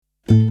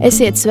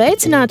Esiet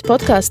sveicināti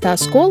podkāstā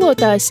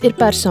Skolotājs ir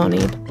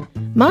personība.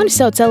 Mani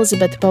sauc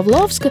Elizabete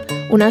Pavlovska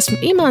un esmu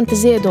Imanta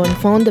Ziedoņa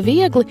fonda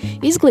Viegli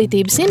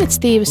izglītības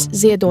iniciatīvas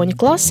Ziedoņa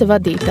klase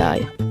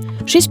vadītāja.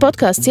 Šis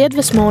podkāsts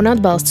iedvesmo un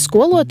atbalsta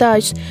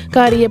skolotājus,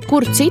 kā arī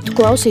jebkuru citu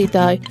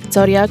klausītāju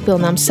caur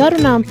jēgpilnām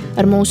sarunām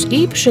ar mūsu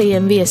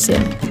īpašajiem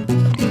viesiem.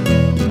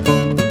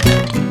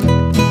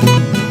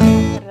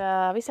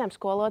 Ar visiem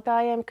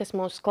skolotājiem, kas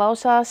mūs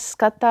klausās,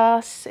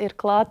 skatās, ir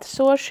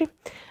klātesoši.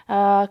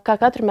 Kā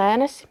katru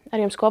mēnesi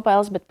ar jums kopā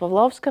Elizabete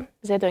Pavlovska,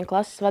 Ziedoņa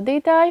klases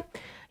vadītāja.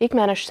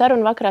 Ikmēneša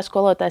saruna vakarā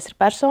Skolotājs ir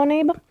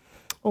personība.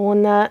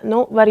 Un,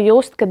 var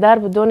just, ka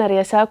darba duna ir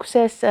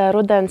iesākusies.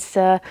 Rudens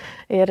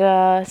ir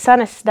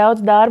sanesis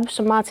daudz darbus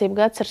un mācību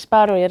gads ar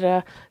sparu ir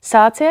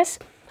sācies.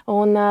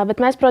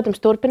 Bet mēs, protams,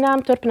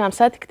 turpinām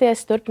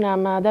satikties,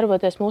 turpinām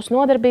darboties mūsu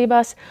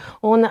nodarbībās.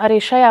 Un arī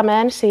šajā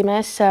mēnesī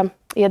mēs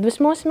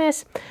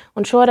iedvesmosimies.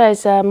 Un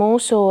šoreiz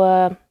mūsu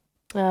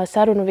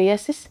sarunu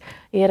viesis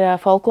ir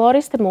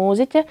folkloriste,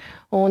 mūziķe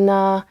un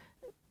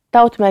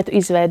tautumētu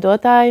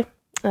izveidotāja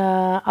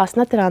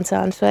Asnata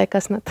Rancāne.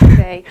 Sveika, Asnata.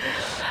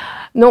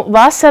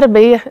 Vasara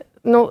bija,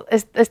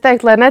 es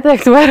teiktu, lai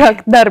neteiktu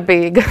vairāk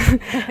darbīga.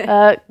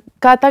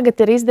 Kā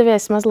tagad ir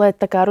izdevies mazliet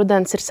tā kā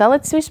rudens ir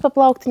salicis visu pa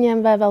plauktiņiem,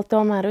 vai vēl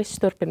tomēr viss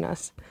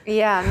turpinās?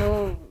 Jā,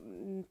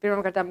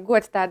 pirmkārt,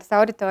 gods tādas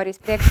auditorijas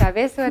priekšā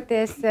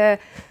viesoties.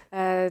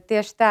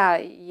 Tieši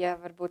tā, ja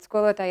varbūt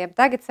skolotājiem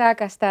tagad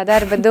sākās tā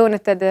darba duna,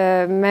 tad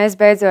mēs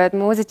beidzot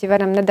mūziķi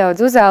varam nedaudz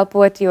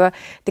uzelpot, jo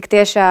tik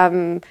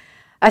tiešām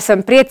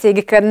esam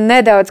priecīgi, ka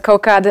nedaudz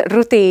kaut kāda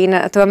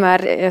rutīna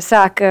tomēr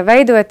sāk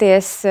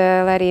veidoties,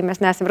 lai arī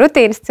mēs neesam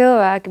rutīnas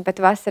cilvēki,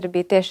 bet vasara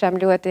bija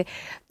tiešām ļoti,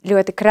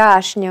 ļoti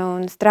krāšņa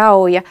un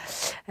strauja.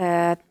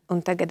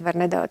 Un tagad var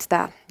nedaudz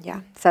tā,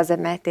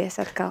 sazemēties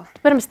atkal.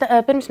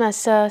 Pirms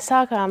mēs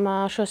sākām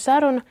šo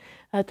sarunu,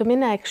 tu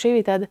minēji, ka šī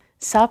bija tāda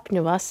sapņu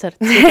vasara.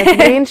 Tas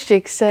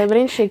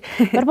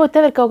brīnišķīgi. Varbūt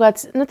tev ir kaut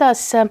kāds, tās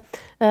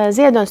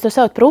Ziedonis to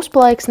sauc par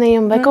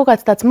uzplaiksnījumu vai kaut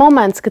kāds tāds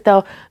moments, ka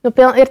tev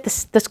ir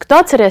tas, ka tu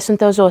atceries un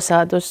tev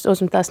zosādi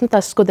uzmetās,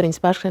 tās skudriņas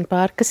pārskrien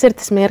pāri. Kas ir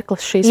tas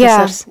mirklis šīs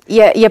vasaras?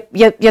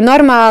 Ja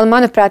normāli,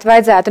 manuprāt,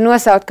 vajadzētu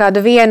nosaukt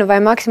kādu vienu vai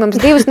maksimums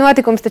divus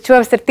notikumus, tad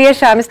šovasar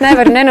tiešām es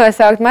nevaru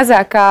nenosaukt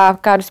mazāk kā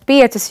kādus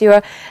 5,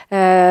 jo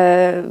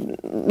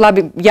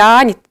labi,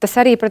 Jāņi, tas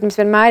arī, protams,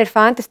 vienmēr ir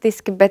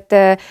fantastiski, bet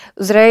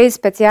uzreiz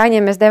pēc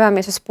Jāņiem mēs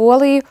devāmies uz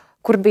Poliju,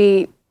 kur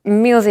bija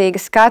milzīga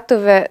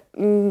skatuve,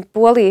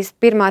 Polijas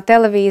pirmā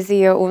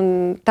televīzija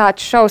un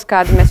tāds šovs,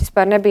 kādu mēs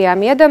vispār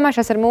nebijām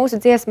iedomājušies ar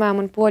mūsu dziesmām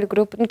un poļu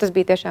grupu. Tas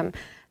bija tiešām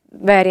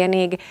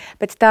vērienīgi.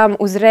 Pēc tam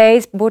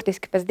uzreiz,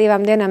 burtiski pēc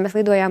 2 dienām mēs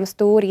lidojām uz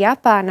tūri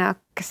Japānā,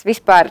 kas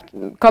vispār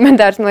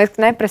komentārus, man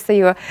liekas, neprasa,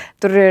 jo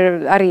tur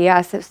ir arī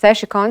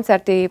 6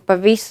 koncerti pa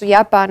visu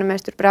Japānu.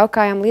 Mēs tur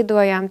braukājām,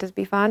 lidojām, tas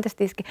bija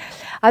fantastiski.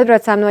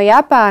 Atbraucām no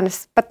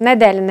Japānas, pat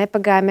nedēļa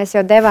nepagāja, mēs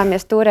jau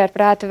devāmies tūrē ar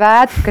prātu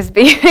vētru, kas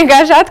bija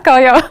vienkārši atkal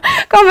jau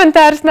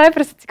komentārus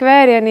neprasa, cik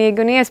vērienīgi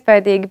un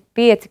iespaidīgi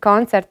 5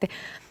 koncerti.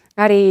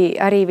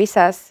 Arī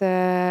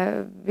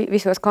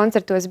visos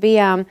koncertos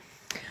bijām.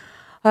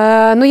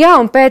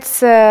 Un pēc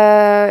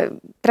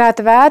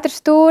prāta vētras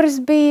tūres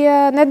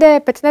bija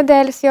pēc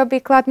nedēļas jau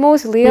bija klāt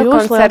mūsu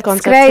lielkoncerts,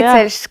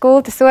 Skrejceļš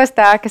Skultes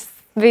ostā, kas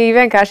bija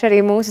vienkārši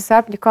arī mūsu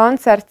sapņu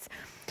koncerts.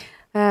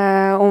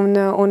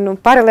 Un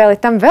paralēli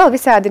tam vēl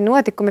visādi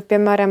notikumi,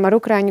 piemēram, ar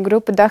ukraiņu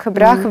grupu Daha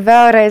Braha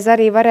vēlreiz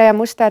arī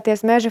varējām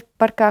uzstāties Meža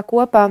parkā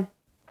kopā.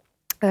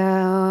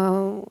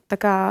 Tā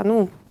kā,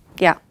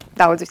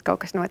 daudz viss kaut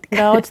kas notika.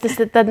 Daudz, tas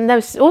tad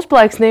nevis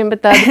uzplaiksnība,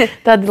 bet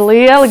tādi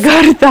lieli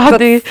gari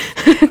tādi.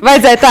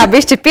 Vajadzēja tā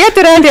bišķi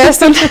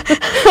pieturēties un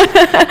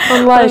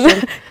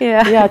laišana.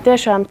 Jā,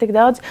 tiešām tik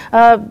daudz.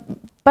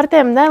 Par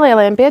tiem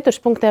nelielajiem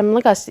pieturspunktiem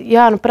likās,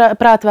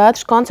 prāta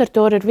vētras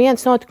koncertūra ir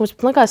viens notikums,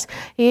 bet likās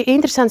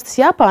interesants tas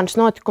Japānas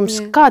notikums.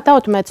 Kā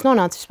tautumētis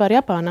nonāca vispār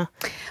Japānā?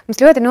 Mums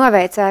ļoti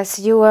noveicās,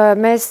 jo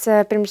mēs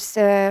vēl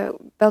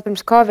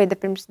pirms Covida,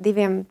 pirms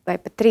 2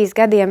 vai pat 3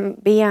 gadiem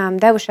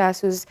bijām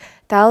devušās uz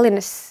Tallinn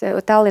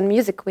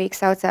Music Week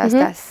saucās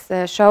tās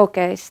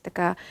showcase, tā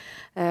kā,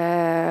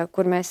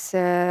 kur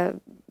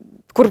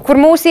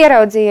mūs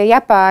ieraudzīja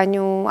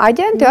Japāņu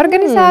aģenti,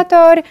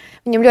 organizatori.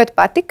 Viņam ļoti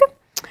patika.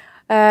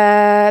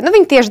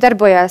 Viņi tieši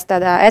darbojās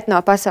tādā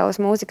etnopasaules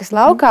mūzikas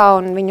laukā,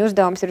 un viņu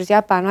uzdevums ir uz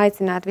Japānu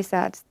aicināt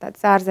visādas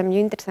tādas ārzemju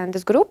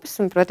interesantas grupas,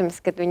 un, protams,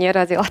 kad viņi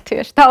ieraudzīja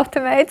latviešu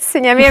tautameitas,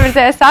 viņiem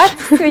ievirzējās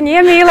acis, viņi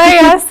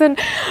iemīlējās, un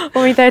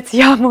viņi teica,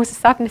 jā, mūsu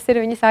sapnis ir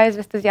viņas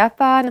aizvest uz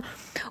Japānu.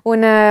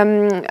 Un,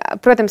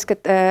 protams,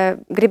 kad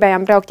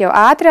gribējām braukt jau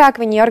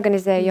ātrāk, viņi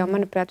organizēja jau,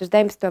 manuprāt, uz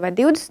 19. vai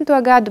 20.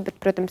 gadu, bet,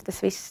 protams,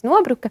 tas viss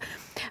nobruka.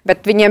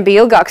 Bet viņiem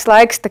bija ilgāks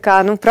laiks tā kā,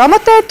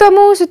 promotēt to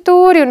mūsu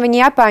tūri, un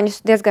viņi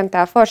Japāņus diezgan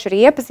tā forši arī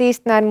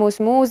iepazīstināja ar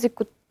mūsu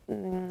mūziku.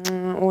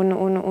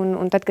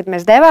 Un tad, kad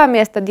mēs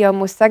devāmies, tad jau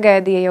mūs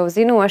sagaidīja jau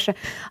zinoša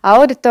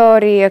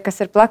auditorija, kas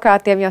ar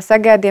plakātiem jau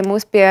sagaidīja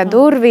mūs pie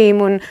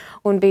durvīm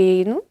un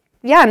bija,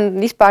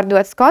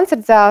 izpārdotas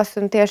koncertzāles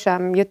un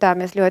tiešām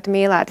jutāmies ļoti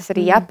mīlētas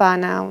arī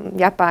Japānā un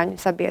Japāņu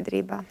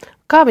sabiedrībā.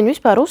 Kā viņi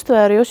vispār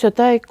uztvēra jūs, jo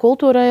tai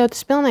kultūrai jau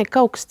tas pilnīgi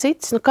kaut kas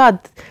cits?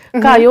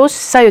 Kā jūs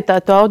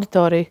sajūtāt to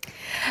auditoriju?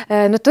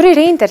 Tur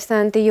ir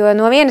interesanti, jo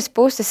no vienas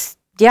puses,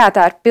 jā,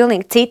 tā ir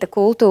pilnīgi cita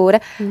kultūra,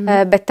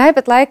 bet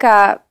tāpat laikā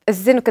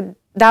es zinu, ka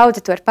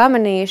daudzi to ir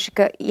pamanījuši,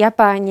 ka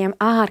Japāņiem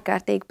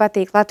ārkārtīgi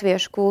patīk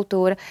latviešu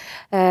kultūra.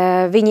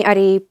 Viņi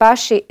arī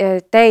paši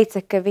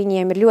teica, ka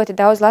viņiem ir ļoti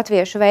daudz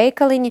latviešu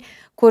veikaliņi,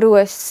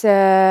 kuros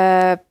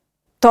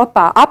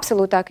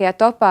absolūtākajā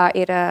topā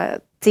ir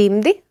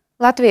cimdi,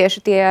 latviešu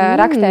tie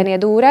rakstēnie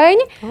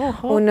dūraiņi,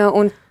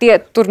 un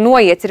tur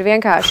noiets ir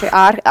vienkārši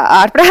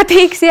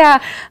ārprātīgs, jā.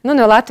 No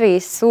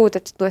Latvijas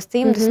sūta tos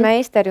cimdus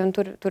meistari, un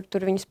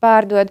tur viņus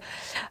pārdod.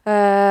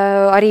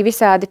 Arī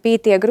visādi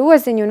pītie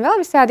groziņi, un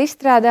vēl visādi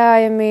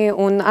izstrādājumi,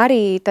 un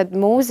arī tad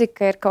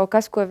mūzika ir kaut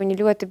kas, ko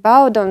viņi ļoti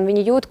bauda, un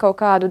viņi jūt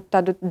kaut kādu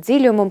tādu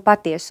dziļumu un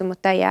patiesumu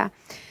tajā.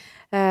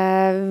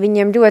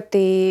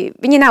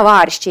 Viņi nav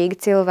āršķīgi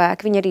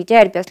cilvēki, viņi arī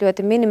ģērbjas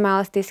ļoti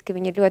minimalistiski,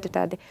 viņi ir ļoti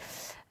tādi,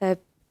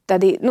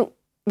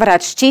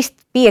 varētu šķist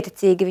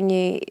pieticīgi,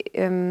 viņi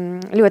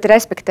ļoti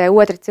respektē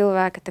otra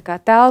cilvēka tā kā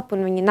telpu,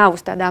 un viņi nav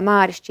uz tādām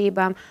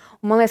āršķībām.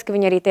 Un man liekas, ka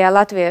viņi arī tajā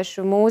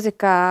latviešu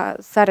mūzikā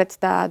saredz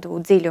tādu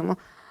dziļumu.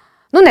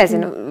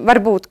 Nezinu,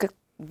 varbūt, ka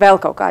vēl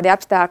kaut kādi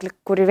apstākļi,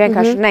 kuri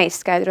vienkārši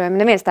neizskaidrojami.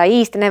 Neviens tā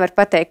īsti nevar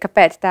pateikt,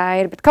 kāpēc tā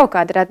ir, bet kaut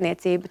kāda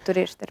radniecība tur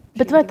ir starp.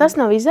 Bet vai tas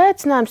nav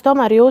izaicinājums?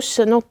 Tomēr jūs,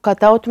 kā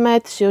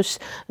tautumētis,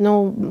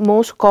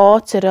 mūsu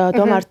kods ir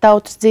tomēr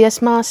tautas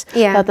dziesmās,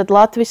 tātad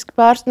latviski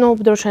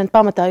droši vien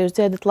pamatā jūs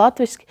dziedat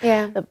latviski.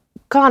 Jā.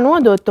 Kā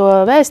nodot to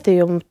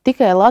vēstījumu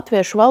tikai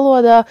latviešu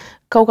valodā,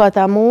 kaut kā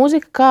tā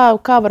mūzika,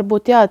 kā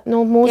varbūt,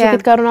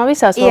 mūzika kā runā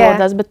visās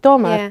valodās, bet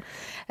tomēr. Jā.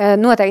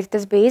 Noteikti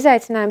tas bija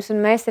izaicinājums, un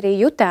mēs arī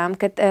jutām,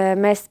 kad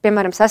mēs,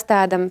 piemēram,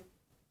 sastādām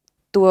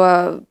to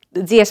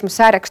dziesmu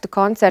sarakstu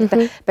koncerta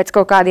pēc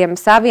kaut kādiem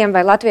saviem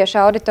vai latviešu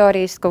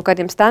auditorijas kaut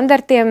kādiem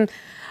standartiem,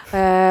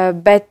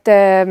 bet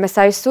mēs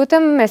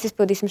aizsūtam, mēs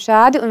izpildīsim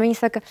šādi, un viņi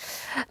saka,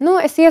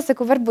 es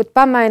iesaku varbūt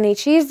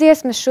pamainīt šīs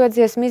dziesmas, šo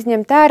dziesmu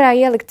izņemt ārā,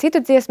 ielikt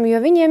citu dziesmu,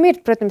 jo viņiem ir,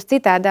 protams,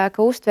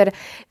 citādāka uztvere.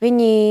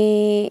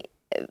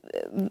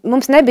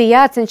 Mums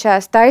nebija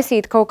jācenšas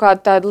taisīt kaut kādu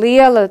tādu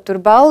lielu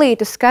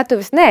ballītu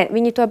skatuves. Nē,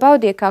 viņi to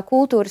baudīja kā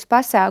kultūras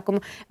pasākumu.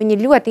 Viņi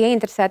ļoti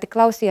ieinteresēti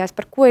klausījās,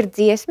 par ko ir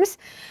dziesmas.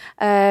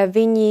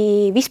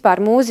 Viņi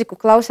vispār mūziku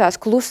klausās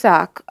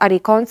klusāk arī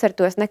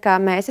koncertos, nekā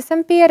mēs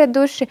esam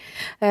pieraduši.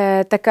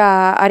 Tā kā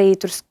arī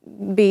tur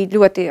bija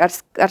ļoti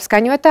ar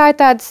skaņotāju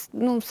tādas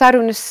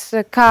sarunas,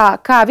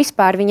 kā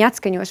vispār viņi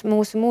atskaņos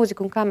mūsu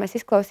mūziku un kā mēs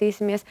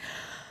izklausīsimies.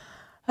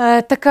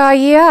 Tā kā,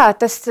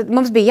 tas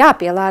mums bija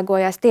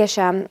jāpielāgojas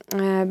tiešām,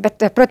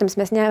 bet, protams,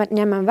 mēs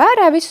ņemam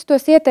vērā visus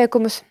tos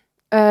ieteikumus,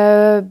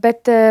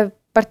 bet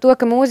par to,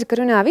 ka mūzika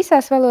runā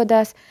visās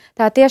valodās,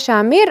 tā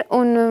tiešām ir,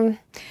 un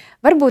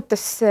varbūt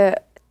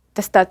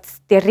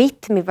tie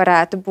ritmi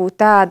varētu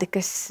būt tādi,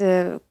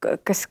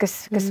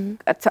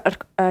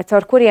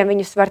 caur kuriem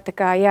viņus var tā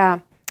kā,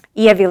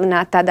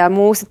 ievilināt tādā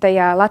mūsu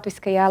tajā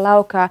latviskajā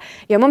laukā,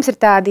 jo mums ir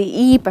tādi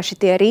īpaši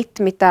tie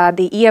ritmi,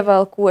 tādi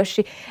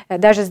ievelkoši,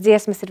 dažas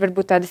dziesmas ir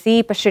varbūt tādas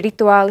īpaši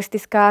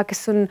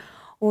rituālistiskākas,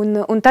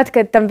 un tad,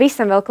 kad tam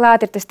visam vēl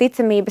klāt ir tas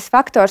ticamības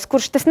faktors,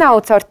 kurš tas nav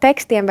caur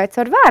tekstiem vai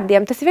caur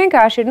vārdiem, tas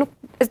vienkārši ir,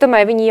 es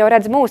domāju, viņi jau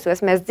redz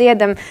mūsos, mēs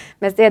dziedam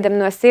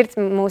no sirds,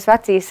 mūsu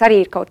acīs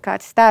arī ir kaut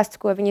kāds stāsts,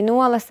 ko viņi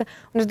nolasa,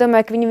 un es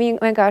domāju, ka viņi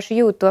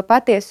vienkārši jūt to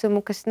patiesumu,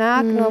 kas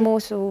nāk no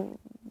mūsu,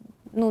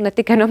 ne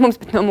tikai no mums,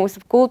 bet no mūsu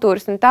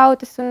kultūras un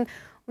tautas, un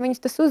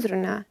viņus tas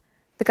uzrunā.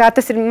 Tā kā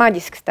tas ir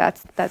maģisks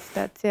tāds,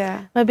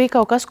 jā. Vai bija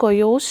kaut kas, ko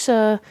jūs,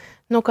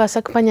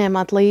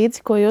 paņēmāt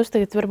līdzi, ko jūs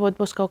tagad varbūt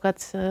būs kaut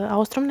kāds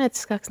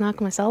austrumnieciskāks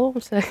nākamais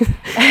albums?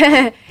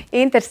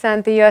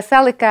 Interesanti, jo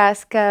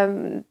salikās, ka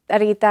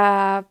arī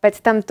tā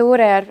pēc tam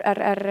tūrē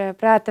ar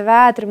prāta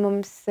vētru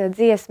mums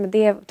dziesma,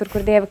 tur,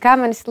 kur Dieva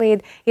kamanis līd,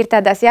 ir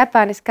tādās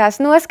japāniskās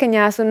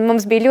noskaņās, un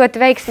mums bija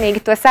ļoti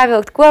veiksmīgi to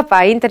savilkt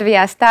kopā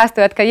intervijā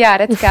stāstot, ka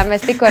redz, kā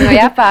mēs tikko no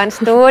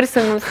Japānas tūras,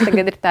 un mums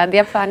tagad ir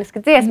tāda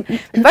japāniska dziesma.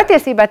 Bet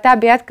patiesībā tā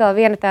bija atkal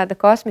viena tāda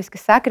kosmiska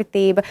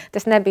sakritība,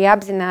 tas nebija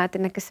apzināti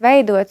nekas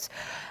veidots.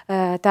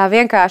 Tā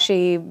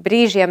vienkārši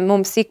brīžiem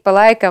mums ik pa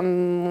laikam,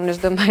 un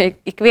es domāju,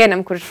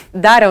 ikvienam, kurš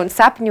dara un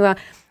sapņo,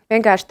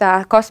 vienkārši tā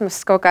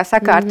kosmosa kaut kā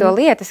sakārto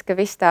lietas, ka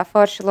viss tā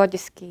forši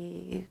loģiski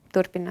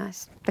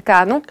turpinās. Tā kā,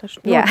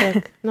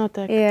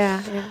 Notiek. Jā.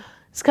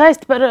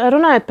 Skaisti,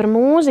 runājot par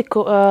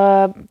mūziku,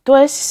 tu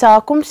esi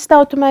sākums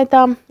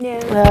tautumētām.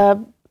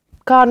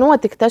 Kā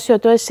notika tas, jo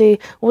tu esi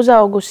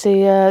uzaugusi,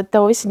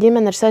 tev visa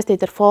ģimene ir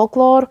saistīta ar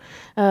folkloru,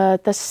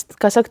 tas,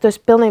 kā saka, tu esi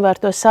pilnībā ar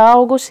to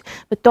saugusi,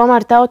 bet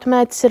tomēr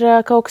tautumētis ir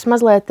kaut kas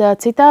mazliet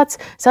citāds.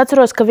 Es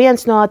atceros, ka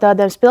viens no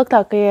tādiem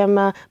spilgtākajiem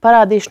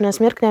parādīšanās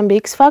mirkļiem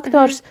bija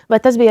X-faktors,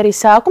 vai tas bija arī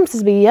sākums,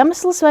 tas bija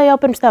iemesls, vai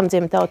jau pirms tam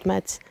dzima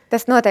tautumētis?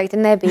 Tas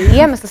noteikti nebija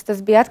iemesls,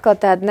 tas bija atkal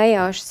tāda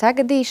nejauša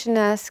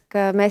sagadīšanās,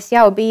 ka mēs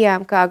jau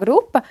bijām kā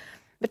grupa,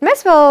 bet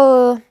mēs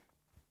vēl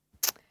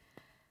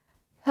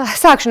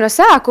Sākšu no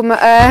sākuma.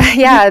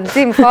 Jā,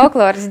 dzimu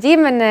folkloras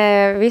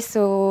ģimenē,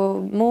 visu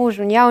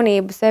mūžu un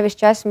jaunību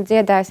sevišķi esmu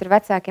dziedājusi ar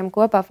vecākiem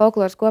kopā,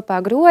 folkloras kopā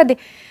Grodi.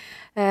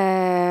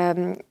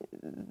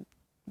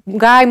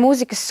 Gāju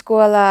mūzikas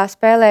skolā,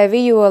 spēlēju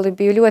violi,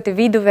 biju ļoti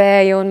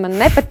viduvēja un man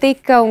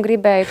nepatika un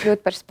gribēju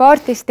kļūt par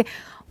sportisti.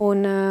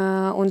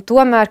 Un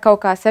tomēr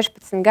kaut kā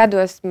 16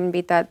 gados man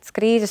bija tāds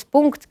krīzes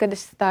punkts, kad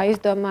es tā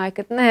izdomāju,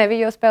 ka nē,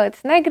 violi spēlēt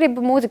es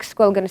negribu, mūzikas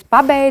skolu gan es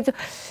pabeidzu.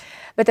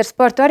 Bet ar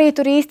sportu arī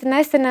tur īsti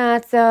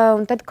nesanāca.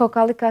 Un tad kaut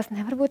kā likās,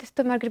 varbūt es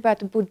tomēr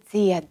gribētu būt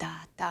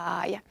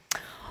dziedātāja.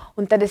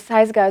 Un tad es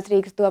aizgāju uz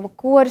Rīgas Doma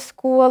koru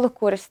skolu,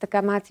 kur es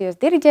mācījos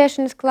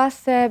diriģēšanas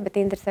klasē, bet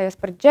interesējos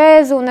par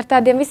džēzu. Un ar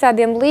tādiem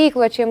visādiem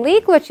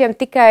līkločiem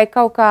tikai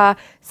kaut kā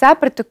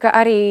sapratu, ka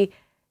arī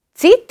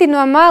citi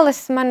no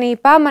malas manī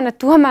pamana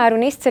tomēr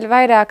un izceļ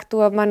vairāk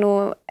to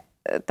manu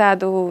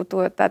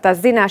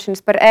tās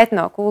zināšanas par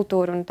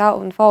etnokultūru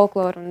un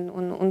folkloru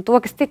un to,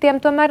 kas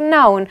citiem tomēr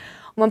nav. Un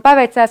man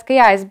paveicās, ka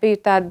jā, es biju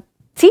tāda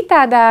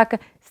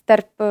citādāka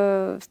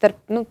starp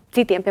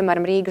citiem,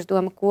 piemēram, Rīgas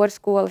Doma koru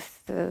skolas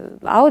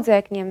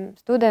audzēkņiem,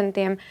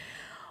 studentiem.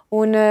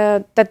 Un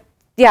tad,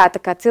 jā,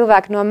 tā kā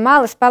cilvēki no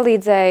malas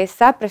palīdzēja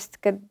saprast,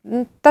 ka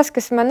tas,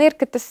 kas man ir,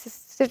 ka tas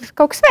ir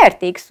kaut kas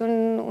vērtīgs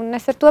un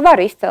es ar to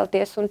varu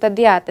izcelties. Un tad,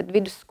 jā, tad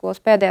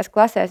vidusskolas pēdējās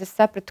klasēs es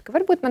sapratu, ka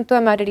varbūt man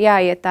tomēr ir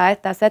jāiet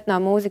tās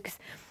etnomūzikas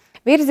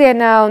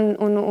virzienā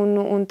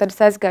un tad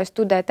es aizgāju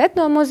studēt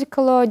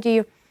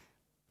etnomuzikoloģiju,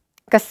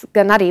 kas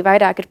gan arī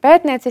vairāk ir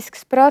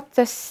pētniecisks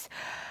process.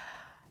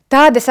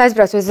 Tad es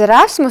aizbraucu uz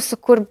Erasmusu,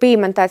 kur bija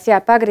man tāds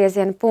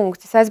pagrieziena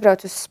punkts. Es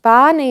aizbraucu uz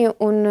Spāniju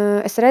un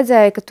es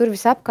redzēju, ka tur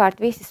visapkārt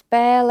visi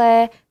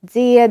spēlē,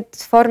 dzied,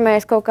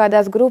 formējas kaut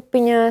kādās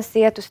grupiņās,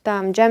 iet uz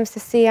tām džem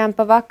sesijām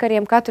pa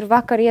vakariem, katru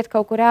vakaru iet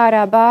kaut kur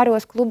ārā,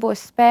 bāros,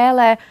 klubos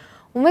spēlē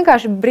un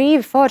vienkārši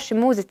brīvi forši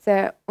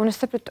muzicē. Un es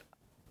sapratu,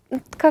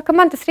 ka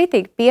man tas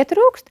ritīgi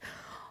pietrūkst.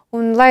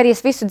 Un, lai arī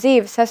es visu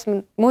dzīvi esmu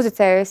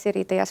muzicējusi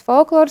arī tajās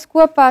folkloras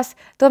kopās,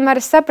 tomēr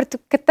es sapratu,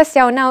 ka tas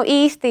jau nav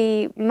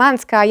īsti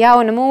mans kā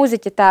jauna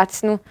mūziķa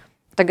tāds,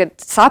 tagad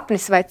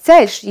sapnis vai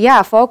ceļš.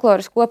 Jā,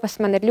 folkloras kopas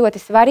man ir ļoti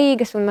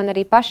svarīgas, un man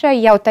arī pašai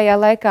jau tajā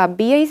laikā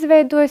bija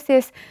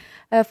izveidojusies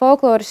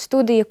folkloras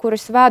studija,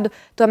 kuras vadu.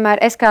 Tomēr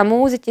es kā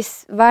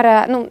mūziķis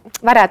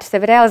varētu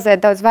sevi realizēt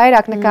daudz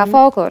vairāk nekā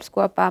folkloras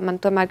kopā. Man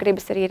tomēr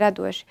gribas arī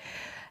radoši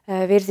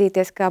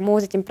virzīties kā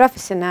mūziķim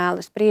profesionāli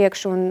uz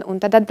priekšu, un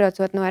tad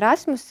atbraucot no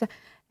Erasmusa,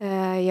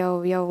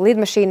 jau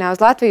lidmašīnā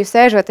uz Latviju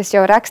sēžot, es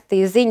jau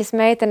rakstīju ziņas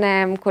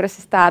meitenēm, kuras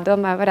es tā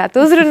domāju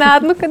varētu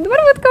uzrunāt, kad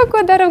varbūt kaut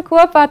ko daram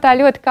kopā, tā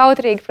ļoti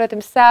kautrīgi,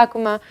 protams,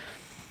 sākumā.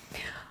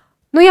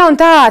 Jā, un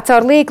tā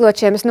caur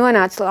līkločiem es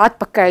nonācu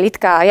atpakaļ,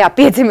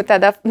 piedzimu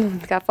tādā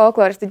kā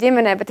folkloristu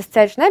ģimenē, bet tas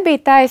ceļš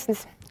nebija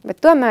taisns, bet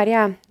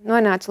tomēr,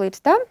 nonācu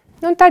līdz tam.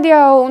 Un tad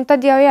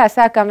jau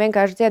sākām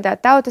vienkārši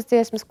dziedāt tautas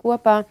dziesmas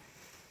kopā.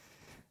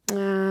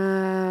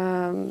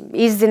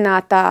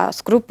 Izzināt tā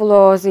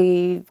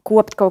skrupulozi,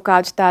 kopt kaut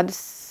kādus tādus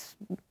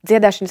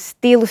dziedāšanas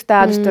stilus,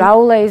 tādus tur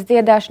aulejas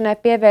dziedāšanai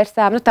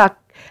pievērsām, tā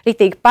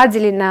ritīgi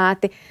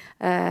padziļināti,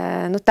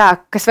 tā,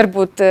 kas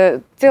varbūt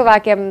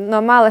cilvēkiem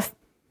no malas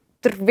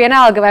tur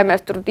vienalga, vai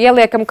mēs tur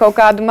ieliekam kaut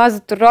kādu mazu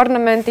tur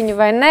ornamentiņu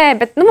vai nē,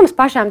 bet mums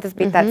pašām tas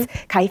bija tāds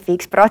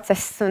kaifīgs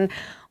process, un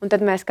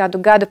tad mēs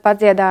kādu gadu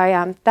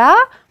padziedājām tā.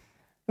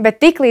 Bet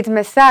tiklīdz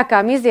mēs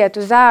sākām iziet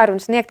uz āru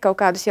un sniegt kaut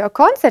kādus jau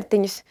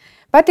koncertiņus,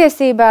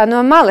 patiesībā no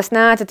malas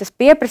nāca tas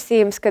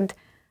pieprasījums,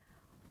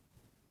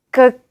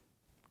 ka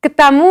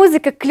tā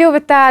mūzika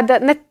kļuva tāda,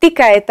 ne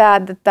tikai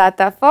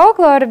tā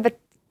folklora, bet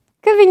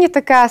ka viņa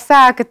tā kā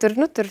sāka tur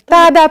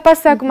tādā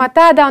pasākumā,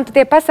 un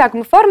tie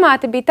pasākuma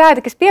formāti bija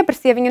tādi, kas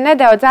pieprasīja viņu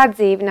nedaudz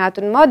atdzīvināt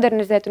un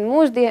modernizēt un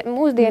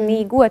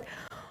mūsdienīgot.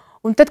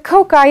 Un tad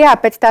kaut kā,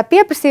 pēc tā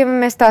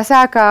pieprasījuma mēs tā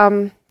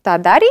sākām tā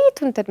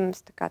darīt, un tad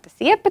mums tas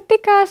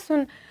iepatikās,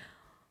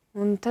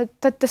 un tad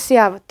tas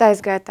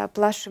aizgāja tā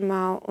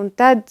plašumā. Un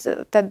tad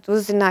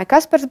uzzināja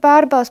Kaspars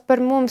Bārbals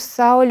par mums,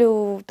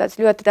 Sauļu, tāds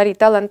ļoti arī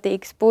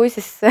talantīgs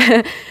puisis,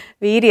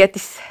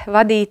 vīrietis,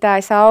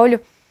 vadītājs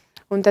Sauļu.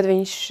 Un tad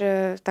viņš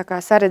tā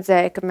kā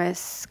saredzēja,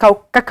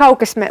 ka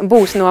kaut kas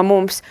būs no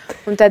mums.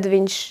 Un tad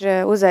viņš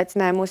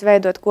uzaicināja mūs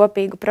veidot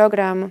kopīgu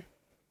programmu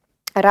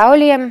ar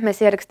Auļiem.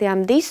 Mēs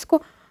ierakstījām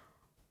disku.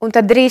 Un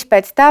tad drīz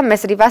pēc tam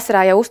mēs arī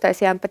vasarā jau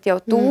uztaisījām pat jau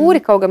tūri,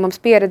 kaut gan mums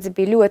pieredze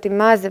bija ļoti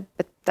maza,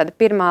 bet tāda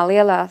pirmā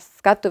lielā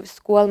skatuves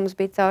skola mums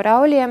bija caur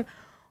Auļiem.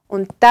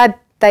 Un tad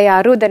tajā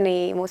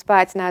rudenī mūs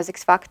paaicināja uz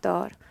X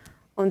Faktoru.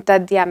 Un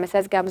tad, mēs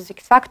aizgājām uz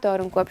X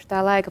Faktoru, un kopš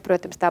tā laika,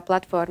 protams, tā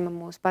platforma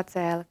mūs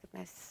pacēla, ka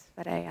mēs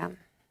varējām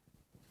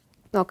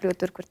nokļūt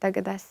tur, kur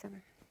tagad esam.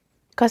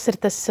 Kas ir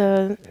tas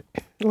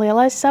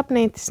lielais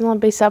sapnītis?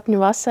 Bija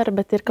sapņu vasara,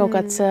 bet ir kaut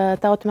kāds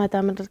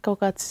tautumētām, ir kaut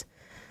kāds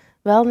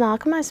vēl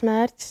nākamais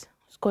mērķis,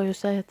 uz ko jūs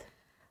ejat?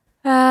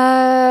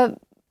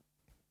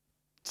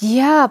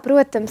 Jā,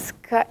 protams,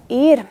 ka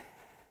ir.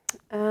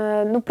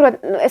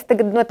 Es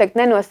tagad noteikti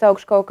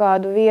nenosaukšu kaut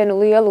kādu vienu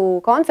lielu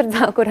koncertu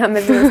zāli, kurā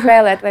mēs gribam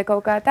spēlēt vai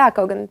kaut kā tā,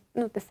 kaut gan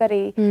tas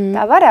arī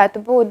tā varētu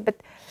būt,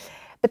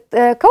 Bet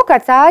kaut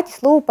kāds āķis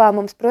lūpā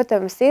mums,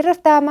 protams, ir ar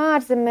tām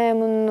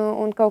ārzemēm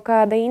un kaut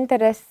kāda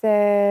interese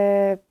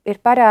ir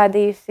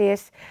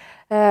parādījusies.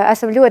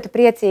 Esam ļoti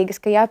priecīgas,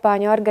 ka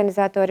Japāņu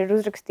organizatori ir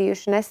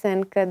uzrakstījuši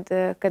nesen, kad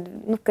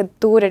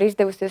tūre ir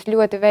izdevusies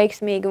ļoti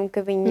veiksmīgi un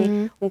kad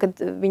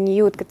viņi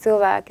jūt, ka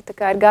cilvēki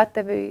ir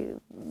gatavi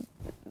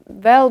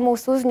vēl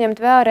mūs uzņemt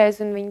vēlreiz,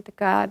 un viņi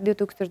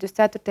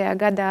 2024.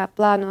 gadā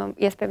plāno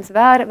iespējams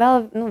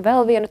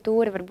vēl vienu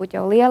tūri, varbūt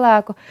jau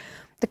lielāku.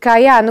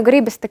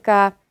 Gribas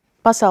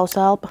pasaules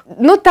elpa.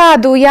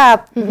 Tādu,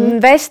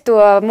 vest to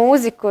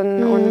mūziku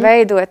un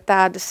veidot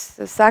tādus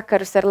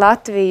sakarus ar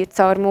Latviju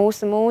caur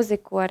mūsu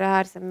mūziku ar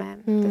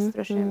ārzemēm. Tas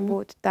droši vien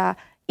būtu tā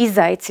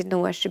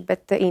izaicinoši,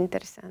 bet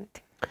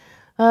interesanti.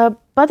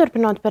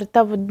 Paturpinot par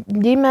tavu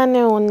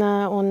ģimeni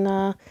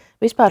un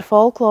vispār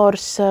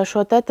folkloras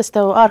šo tas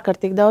tev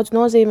ārkārtīgi daudz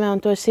nozīmē,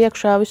 un tu esi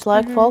iekšā visu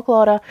laiku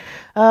folklorā.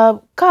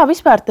 Kā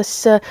vispār tas,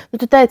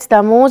 tu teici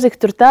tā mūzika,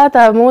 tur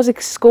tā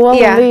mūzikas skola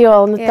un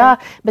viola, tā,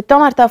 bet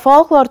tomēr tā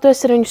folklora, tu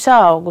esi ar viņu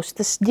saugus.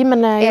 Tas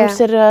ģimenē jums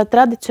ir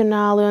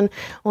tradicionāli,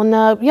 un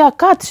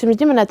kā tas jums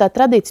ģimenē tā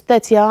tradīcija? Tu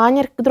teici, Jāņa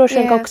ir droši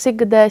vien kaut kas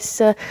ikgadējs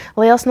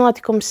liels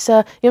notikums.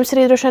 Jums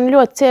arī droši vien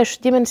ļoti cieši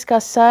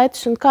ģimeniskās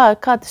saites, un kā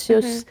tas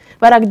jūs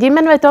vairāk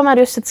ģimeni, vai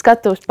tomēr jūs esat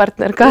skatuves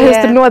partneri? Kā jūs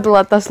tur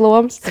nodalāt tās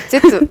lomas?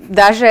 Citu,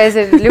 dažreiz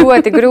ir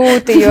ļoti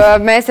grūti, jo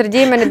mēs ar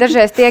ģimeni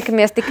dažreiz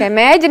tiekamies tikai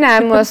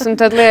mēģinājumos, un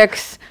tad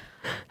liekas,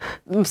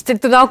 mums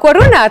citu nav ko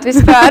runāt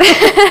vispār.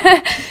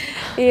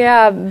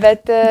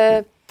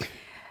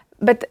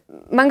 Bet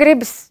man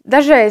gribas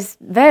dažreiz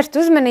vērst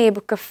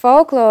uzmanību, ka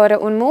folklora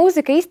un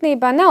mūzika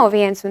īstenībā nav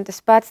viens un tas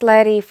pats,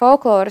 lai arī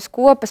folkloras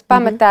kopas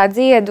pamatā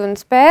dzied un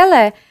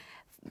spēlē.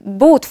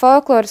 Būt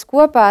folkloras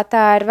kopā,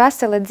 tā ir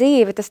vesela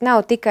dzīve, tas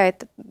nav tikai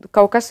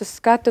kaut kas uz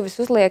skatuves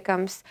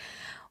uzliekams.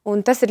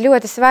 Un tas ir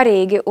ļoti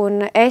svarīgi,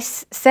 un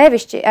es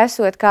sevišķi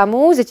esot kā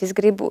mūziķis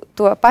gribu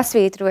to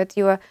pasvītrot,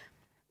 jo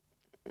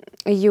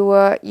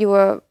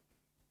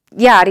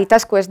arī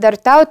tas, ko es daru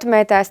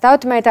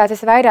tautumeitās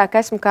es vairāk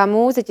esmu kā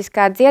mūziķis,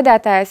 kā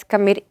dziedātājs,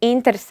 kam ir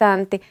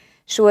interesanti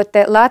šo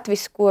te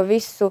latvisko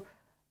visu,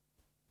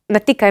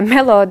 ne tikai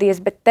melodijas,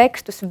 bet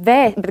tekstus,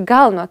 bet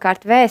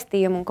galvenokārt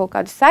vēstījumu un kaut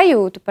kādu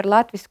sajūtu par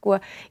latvisko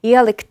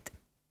ielikt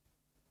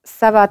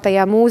savā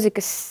tajā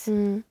mūzikas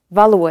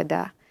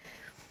valodā.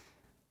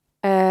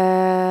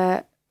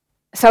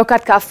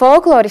 Savukārt kā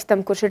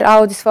folkloristam, kurš ir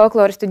audzis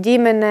folkloristu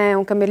ģimenē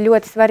un kam ir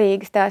ļoti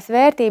svarīgas tās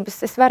vērtības,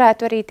 es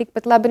varētu arī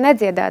tikpat labi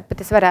nedziedāt,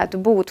 bet es varētu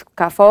būt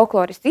kā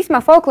folklorists.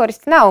 Īsumā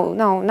folklorists nav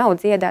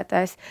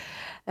dziedātājs.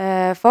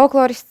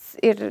 Folklorists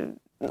ir,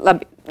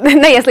 labi,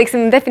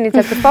 neieslīgsim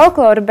definīcijā par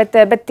folkloru, bet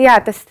jā,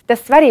 tas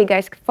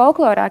svarīgais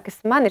folklorā, kas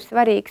man ir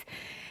svarīgs,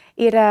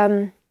 ir,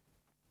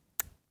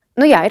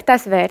 ir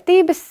tās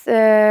vērtības,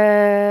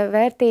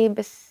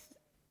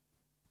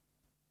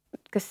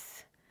 kas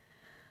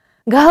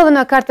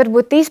galvenokārt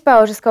varbūt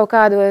izpaužas kaut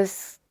kādos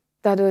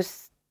tādos,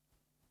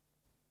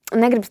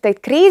 negribas teikt,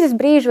 krīzes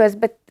brīžos,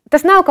 bet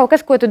tas nav kaut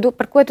kas,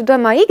 par ko tu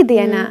domā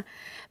ikdienā,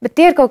 bet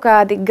tie ir kaut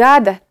kādi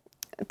gada,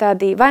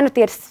 tādi, vai nu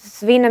tie ir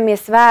svinamie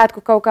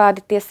svētku, kaut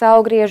kādi tie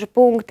saulgriežu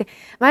punkti,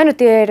 vai nu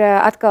tie ir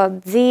atkal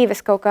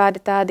dzīves kaut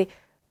kādi tādi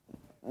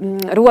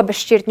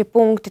robežšķirtņu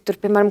punkti, tur,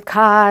 piemēram,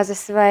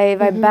 kāzas vai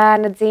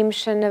bērna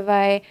dzimšana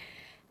vai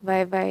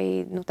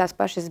tās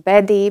pašas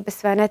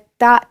bedības, vai ne?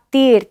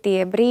 Tie ir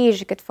tie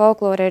brīži, kad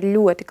folklora ir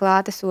ļoti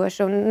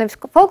klātesoša, un nevis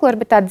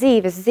folklora, bet tā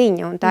dzīves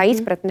ziņa un tā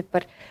izpratne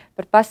par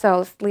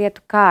pasaules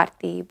lietu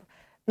kārtību.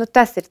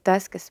 Tas ir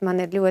tas, kas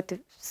man ir ļoti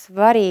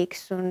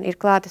svarīgs un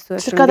ir klātesošs un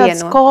vieno. Tas ir kā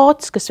tāds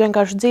kods, kas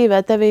vienkārši dzīvē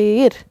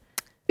tevī ir.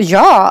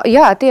 Jā,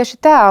 tieši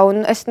tā,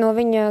 un es no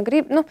viņa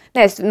gribu,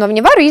 es no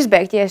viņa varu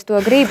izbēgt, ja es to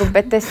gribu,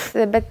 bet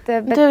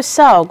Tu esi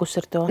saugus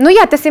ar to.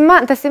 Tas ir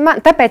man,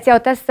 tāpēc jau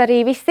tas arī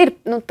viss ir,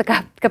 tā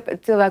kā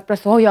cilvēki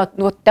prasa, jā,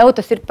 tev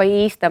tas ir pa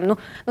īstam,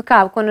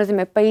 ko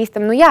nozīmē pa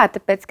īstam,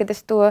 tāpēc, kad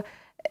es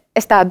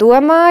tā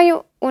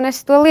domāju, un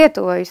es to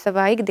lietoju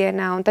savā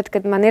ikdienā, un tad,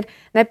 kad man ir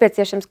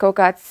nepieciešams kaut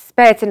kāds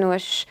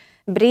spēcinošs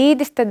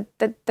brīdis, tad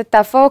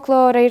tā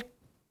folklora ir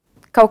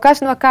kaut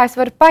kas, no kā es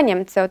varu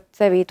paņemt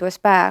sevī to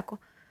spēku.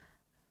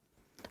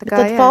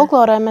 Tad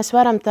folklorā mēs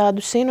varam tādu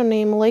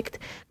sinonīmu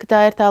likt, ka tā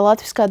ir tā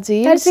latviskā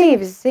dzīves ziņa? Tā ir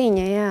dzīves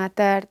ziņa, jā.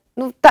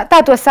 Tā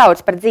to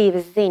sauc par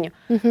dzīves ziņu.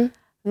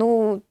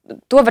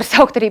 To var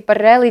saukt arī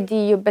par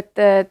reliģiju, bet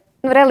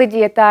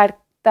reliģija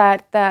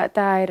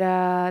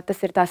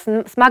tas ir tā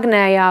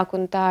smagnējāk,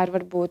 un tā ir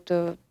varbūt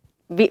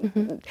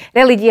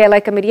reliģijai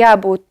laikam ir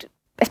jābūt,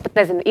 es pat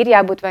nezinu, ir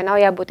jābūt vai nav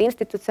jābūt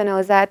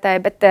institucionalizētai,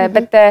 bet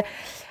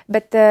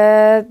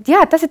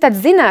tas ir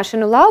tāds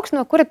zināšanu lauks,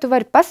 no kura tu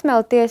vari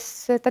pasmelties,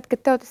 tad,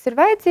 kad tev tas ir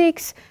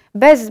vajadzīgs,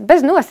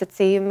 bez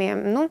nosacījumiem.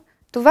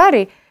 Tu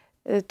vari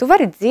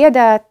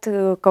dziedāt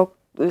kaut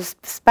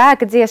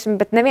spēka dziesmu,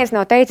 bet neviens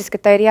nav teicis, ka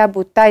tai ir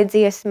jābūt tai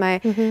dziesmai.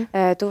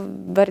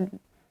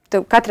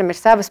 Katram ir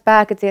sava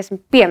spēka dziesma.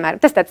 Piemēram,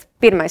 tas tāds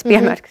pirmais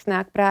piemērs, kas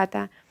nāk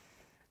prātā.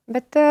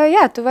 Bet,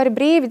 jā, tu vari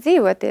brīvi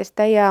dzīvoties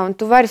tajā, un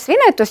tu vari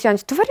svinēt tos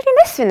Jāņus, tu vari arī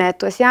nesvinēt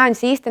tos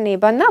Jāņus.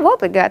 Īstenībā nav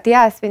obligāti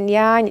jāsvin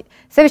Jāņi.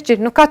 Sevišķi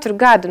katru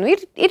gadu.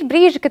 Ir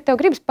brīži, kad tev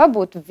gribas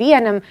pabūt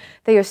vienam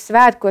tajos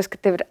svētkos,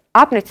 kad tev ir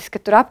apnicis,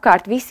 ka tur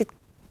apkārt visi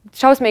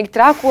šausmīgi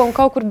trako un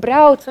kaut kur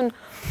brauc. Un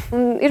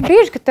ir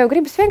brīži, kad tev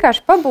gribas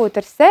vienkārši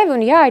pabūt ar sevi,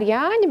 un jā, ir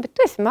Jāņi, bet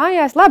tu esi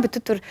mājās. Labi,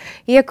 tu tur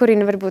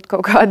iekurina varbūt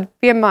kaut kādu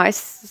piemājas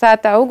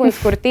sētā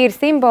ugunskura tīri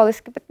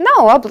simboliski, bet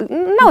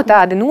nav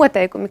tādi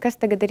noteikumi, kas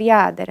tagad ir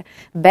jādara.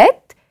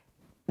 Bet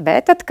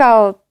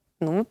atkal,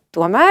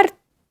 tomēr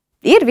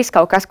ir viss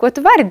kaut kas, ko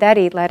tu vari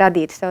darīt, lai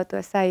radītu savu to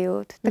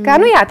sajūtu. Tā kā,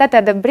 tā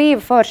tāda brīva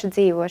forša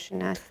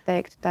dzīvošanās, es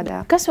teiktu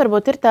tādā. Kas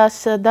varbūt ir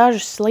tās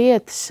dažas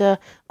lietas,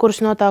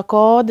 kuras no tā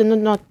koda,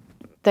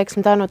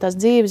 teiksim tā, no tās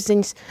dzīves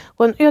ziņas,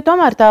 jo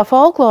tomēr tā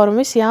folklora un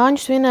visi Jāņu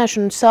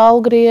svinēšana un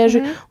saulgrieži,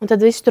 un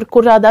tad viss tur,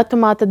 kurā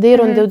datumā tad ir,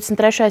 un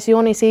 23.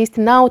 jūnijas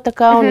īsti nav tā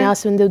kā, un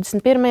jāsvin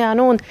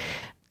 21. Un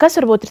kas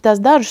varbūt ir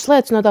tās dažas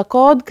lietas no tā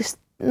koda, kas,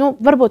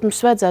 varbūt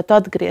mums vajadzētu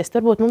atgriezt,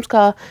 varbūt mums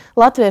kā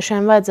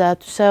latviešiem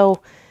vajadzētu sev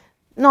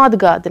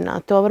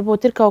atgādināt to,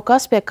 varbūt ir kaut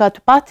kas, pie kā tu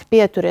pati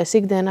pieturies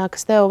ikdienā,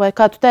 kas tev, vai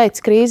kā tu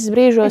teici, krīzes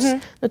brīžos,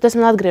 tas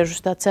man atgriež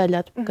uz tā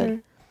ceļa atpakaļ.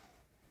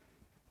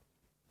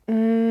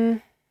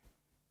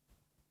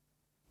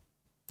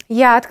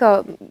 Jā,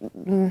 atkal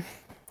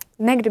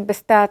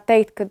negribas tā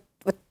teikt, ka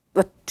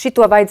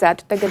šito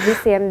vajadzētu tagad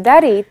visiem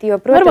darīt, jo,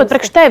 protams, varbūt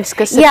priekš tevis,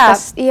 kas ir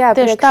tas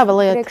tieši tava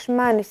lieta. Priekš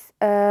manis.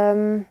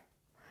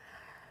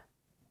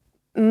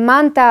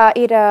 Man tā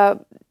ir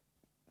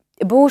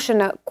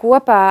būšana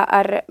kopā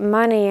ar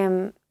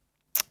maniem,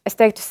 es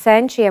teiktu,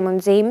 senčiem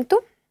un dzimtu,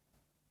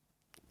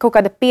 kaut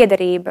kāda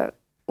piederība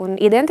un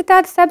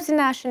identitātes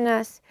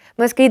apzināšanās.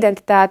 Man liekas, ka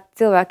identitāte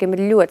cilvēkiem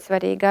ir ļoti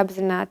svarīgi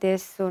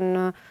apzināties,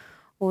 un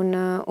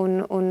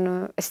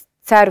es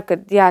ceru, ka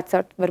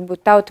caur varbūt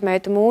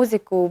tautumētu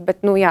mūziku,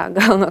 bet,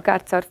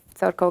 galvenokārt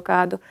caur kaut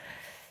kādu,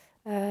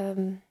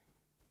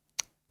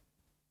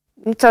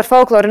 caur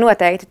folkloru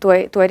noteikti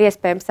to ir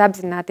iespējams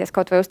apzināties,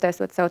 kaut vai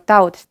uztaisot savu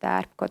tautas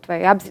tērpu,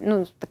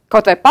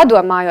 kaut vai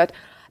padomājot,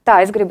 tā,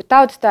 es gribu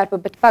tautas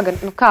tērpu, bet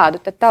kādu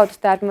tad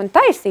tautas tērpu man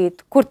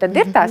taisīt, kur tad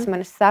ir tās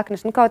manas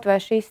saknes, kaut vai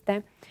šīs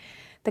te.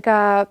 Tā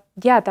kā,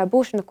 tā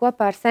būšana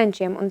kopā ar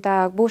senčiem, un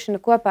tā būšana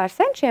kopā ar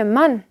senčiem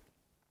man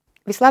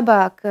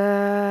vislabāk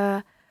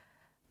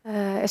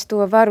es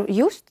to varu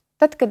just,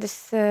 tad, kad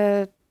es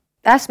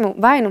esmu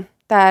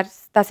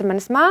tās ir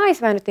manas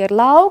mājas, vai tie ir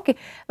lauki,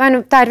 vai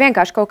tā ir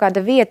vienkārši kaut kāda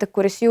vieta,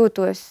 kur es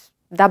jūtos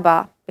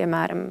dabā,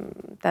 piemēram,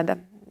 tāda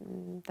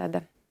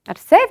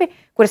ar sevi,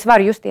 kur es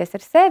varu justies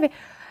ar sevi.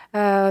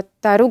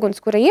 Tā ir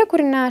ugunskura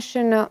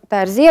iekurināšana,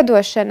 tā ir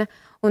ziedošana,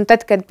 un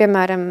tad, kad,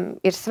 piemēram,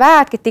 ir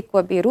svētki,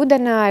 tikko bija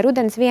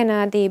rudens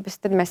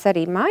vienādības, tad mēs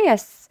arī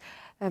mājās,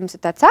 mums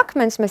ir tāds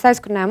akmens, mēs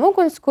aizkurinājām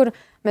ugunskuru,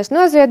 mēs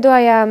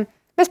noziedojām,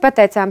 mēs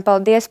pateicām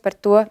paldies par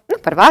to,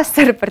 par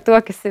vasaru, par to,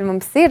 kas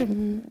mums ir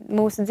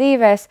mūsu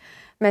dzīvēs.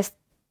 Mēs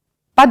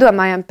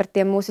padomājām par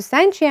tiem mūsu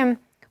senčiem,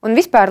 un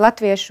vispār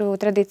latviešu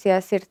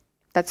tradīcijās ir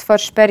tāds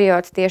foršs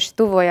periods, tieši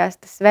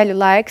tuvojās tas veļu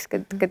laiks,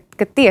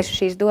 kad tieši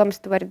šīs domas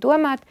tu vari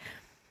domāt.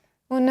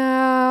 Un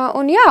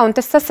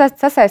tas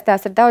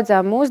sasaistās ar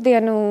daudzām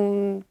mūsdienu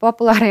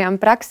populārajām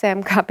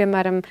praksēm, kā,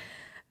 piemēram,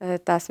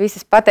 tās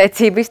visas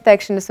pateicību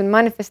izteikšanas un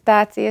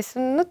manifestācijas.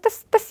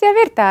 Tas jau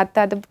ir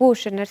tāda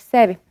būšana ar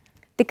sevi.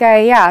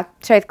 Tikai,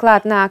 šeit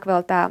klāt nāk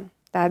vēl tā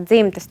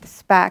dzimtas tas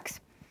spēks.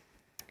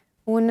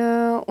 Un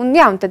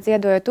tad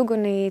ziedojot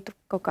ugunī, tu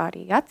kaut kā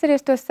arī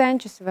atceries tos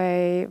senčus,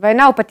 vai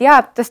nav pat,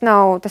 tas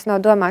nav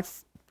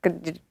domāts, kad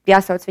ir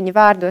jāsauc viņa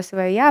vārdos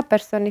vai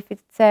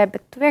jāpersonificē,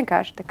 bet tu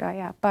vienkārši tā kā,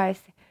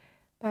 paesi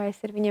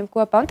ar viņiem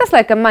kopā. Un tas,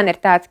 laikam, man ir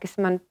tāds, kas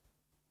man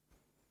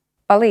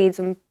palīdz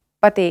un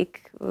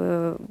patīk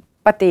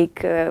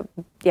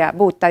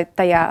būt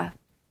tajā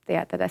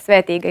tādā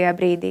svētīgajā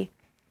brīdī.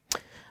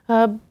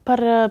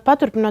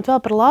 Paturpinot vēl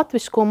par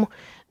latviskumu,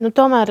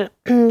 tomēr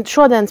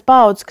šodienas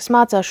paaudzes, kas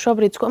mācās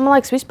šobrīd, man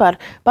liekas, vispār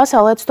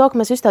pasaulē to, ka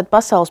mēs visi tādi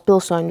pasaules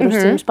pilsoņi,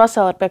 drusciņus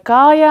pasauli ir pie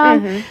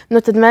kājām,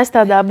 tad mēs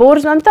tādā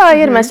burzmam, tā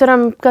ir, mēs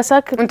varam, kā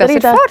saka, un tas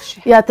ir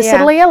forši. Jā, tas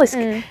ir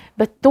lieliski,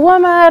 bet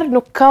tomēr,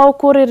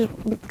 kaut kur ir,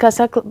 kā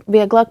saka,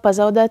 vieglāk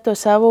pazaudēt to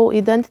savu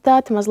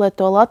identitāti, mazliet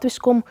to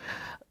latviskumu.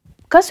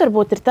 Kas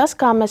varbūt ir tas,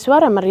 kā mēs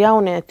varam ar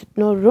jaunieti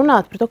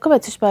runāt par to,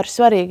 kāpēc vispār ir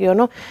svarīgi,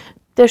 jo,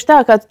 tieši tā,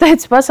 kā tu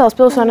teici, pasaules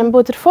pilsoniem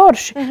būtu ir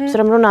forši. Mēs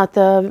varam runāt,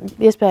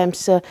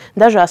 iespējams,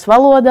 dažās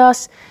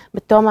valodās,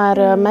 bet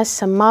tomēr mēs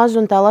esam mazi,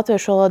 un tā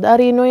latviešu valoda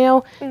arī jau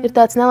ir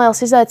tāds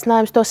neliels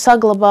izaicinājums to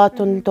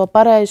saglabāt un to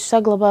pareizi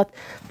saglabāt.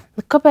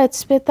 Kāpēc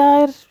pie tā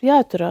ir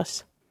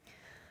jāturās?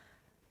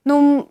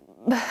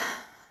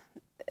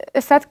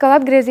 Es atkal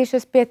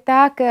atgriezīšos pie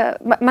tā, ka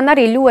man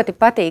arī ļoti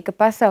patīk, ka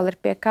pasaule ir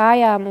pie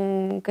kājām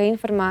un ka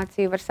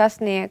informāciju var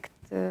sasniegt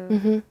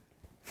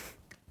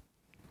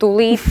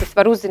tūlīt, es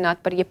varu uzzināt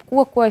par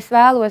jebko, ko es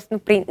vēlos,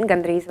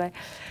 gandrīz vai,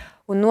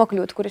 un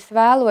nokļūt, kur es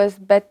vēlos,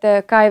 bet,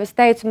 kā jau es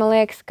teicu, man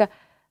liekas, ka,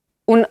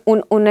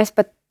 un es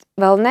pat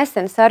vēl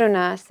nesen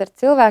sarunās ar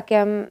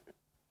cilvēkiem,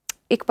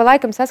 ik pa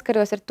laikam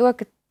saskaros ar to,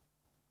 ka,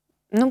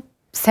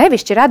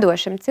 sevišķi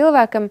radošam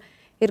cilvēkam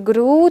ir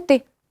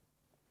grūti,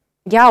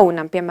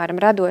 jaunam, piemēram,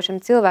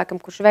 radošam cilvēkam,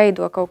 kurš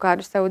veido kaut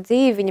kādu savu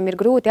dzīvi, viņam ir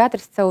grūti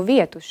atrast savu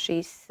vietu uz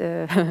šīs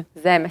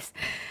zemes.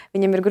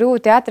 Viņam ir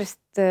grūti atrast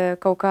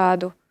kaut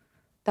kādu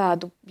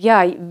tādu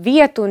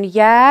vietu un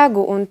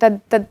jēgu, un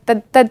tad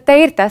te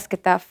ir tas,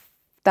 ka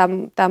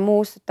tā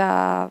mūsu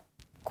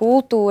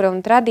kultūra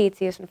un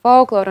tradīcijas un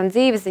folklora un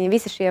dzīvesziņa,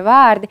 visi šie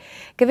vārdi,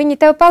 ka viņi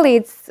tev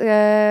palīdz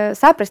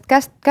saprast,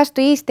 kas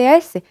tu īsti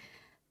esi.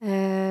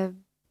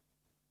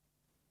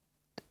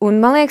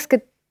 Un man liekas, ka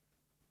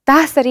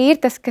tas arī ir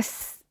tas, kas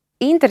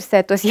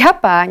interesē tos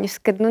Japāņus,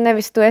 kad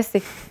nevis tu esi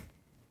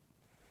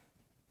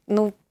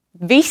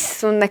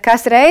viss un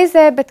nekas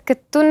reizē, bet ka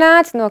tu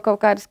nāc no kaut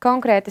kādas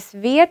konkrētas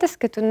vietas,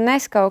 ka tu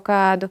nes kaut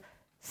kādu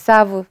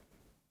savu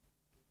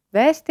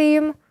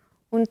vēstījumu,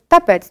 un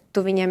tāpēc tu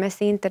viņiem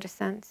esi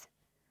interesants.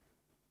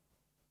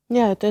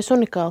 Jā, tu esi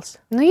unikāls.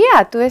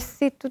 Jā, tu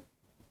esi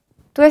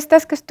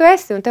tas, kas tu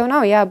esi, un tev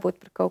nav jābūt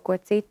par kaut ko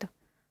citu.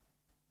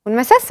 Un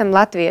mēs esam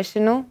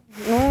latvieši,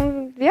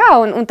 jā,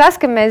 un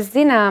tas, ka mēs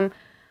zinām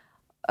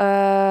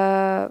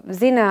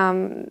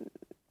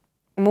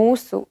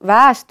mūsu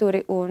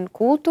vēsturi un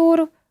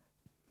kultūru,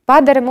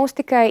 padara mūs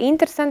tikai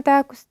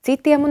interesantākus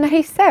citiem un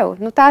arī sev.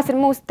 Tā ir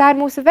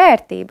mūsu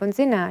vērtība un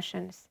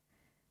zināšanas.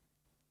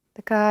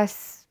 Tā kā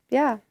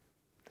jā.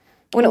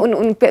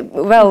 Un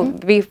vēl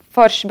bija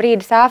foršs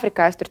brīdis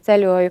Āfrikā, es tur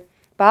ceļoju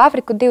pa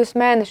Āfriku 2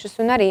 mēnešus,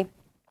 un arī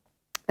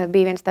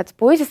bija viens tāds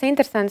puisis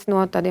interesants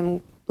no tādiem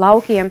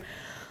laukiem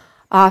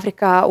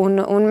Āfrikā,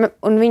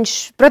 un viņš,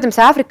 protams,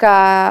 Āfrikā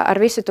ar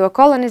visu to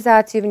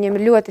kolonizāciju, viņiem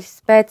ir ļoti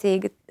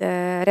spēcīga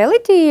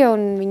reliģija,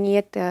 un viņi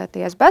iet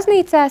tajās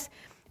baznīcās,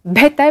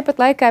 bet tāpat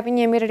laikā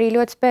viņiem ir arī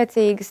ļoti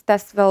spēcīgas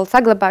tas vēl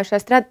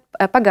saglabājušās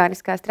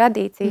pagāniskās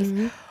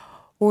tradīcijas.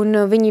 Un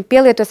viņi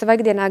pielieto savā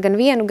ikdienā gan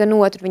vienu, gan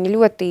otru. Viņi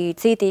ļoti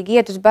cītīgi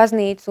iet uz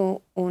baznīcu,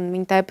 un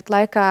viņi tāpat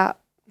laikā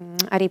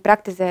arī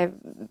praktizē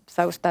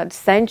savus tādus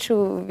senču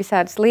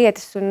visādas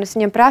lietas, un es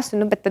viņiem prasu,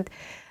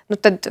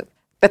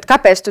 tad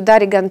kāpēc tu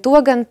dari gan to?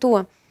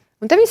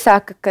 Un tad viņi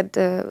saka,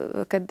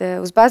 kad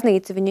uz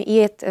baznīcu viņi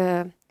iet,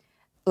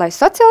 lai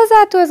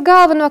socializētos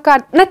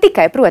galvenokārt, ne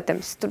tikai,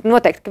 protams, tur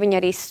noteikti, ka viņi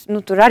arī,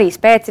 tur arī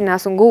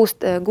spēcinās un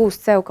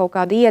gūst sev kaut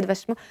kādu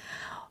iedvesmu,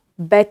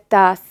 bet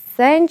tā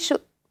senču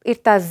ir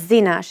tās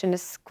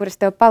zināšanas, kuras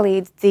tev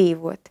palīdz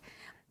dzīvot.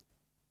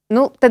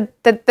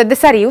 Tad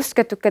es arī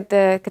uzskatu, ka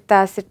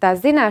tās ir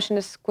tās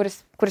zināšanas,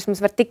 kuras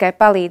mums var tikai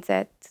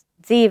palīdzēt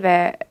dzīvē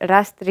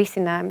rast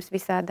risinājumus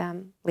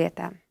visādām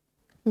lietām.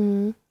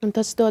 Un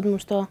tas dod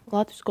mums to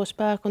latvisko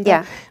spēku.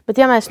 Bet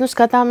ja mēs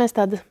skatāmies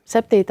tāda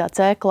 7.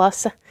 C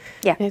klase,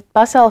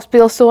 pasaules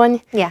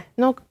pilsoņi,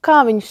 kā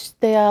viņus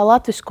tajā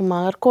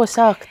latviskumā, ar ko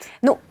sākt?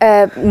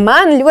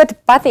 Man ļoti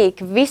patīk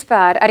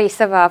vispār arī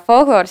savā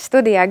folkloras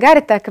studijā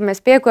Garetā, ka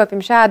mēs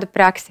piekopjam šādu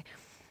praksi.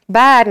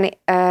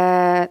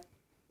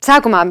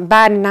 Sākumā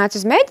bērni nāca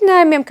uz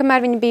mēģinājumiem,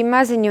 kamēr viņi bija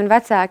maziņi, un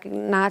vecāki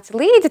nāca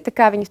līdzi, tā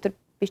kā viņus tur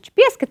bišķi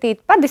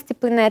pieskatīt,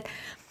 padisciplinēt.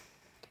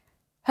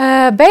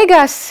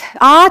 Beigās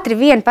ātri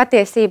vien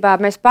patiesībā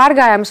mēs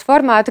pārgājām uz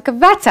formātu, ka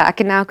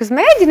vecāki nāk uz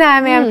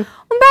mēģinājumiem,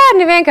 un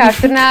bērni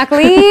vienkārši tur nāk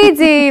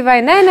līdzi, vai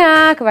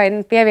nenāk, vai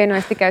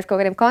pievienojas tikai uz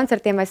kaut kādiem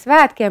koncertiem vai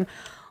svētkiem.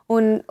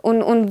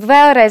 Un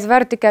vēlreiz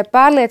varu tikai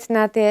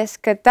pārliecināties,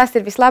 ka tas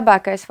ir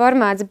vislabākais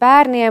formāts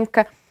bērniem,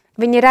 ka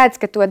viņi redz,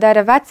 ka to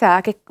dara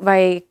vecāki,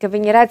 vai ka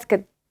viņi redz,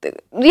 ka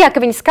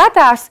viņi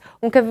skatās,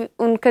 un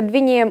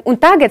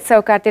tagad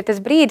savukārt ir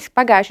tas brīdis,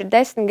 pagājuši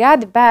 10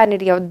 gadi, bērni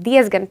ir jau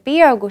diezgan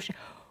pieauguši,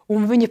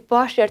 un viņi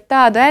paši ar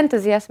tādu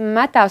entuziasmu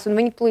metās, un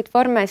viņi tūlīt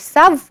formē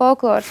savu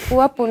folkloras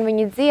kopu, un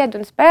viņi dzied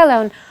un spēlē,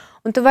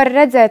 un tu vari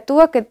redzēt to,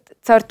 ka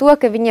caur to,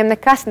 ka viņiem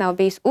nekas nav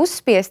bijis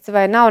uzspiests,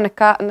 vai nav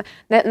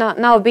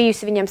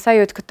bijusi viņiem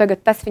sajūta, ka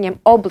tagad tas viņiem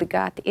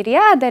obligāti ir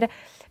jādara,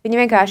 viņi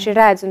vienkārši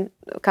redz,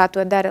 kā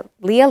to dara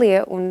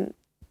lielie, un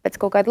pēc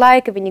kaut kāda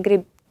laika viņi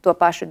grib to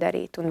pašu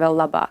darīt un vēl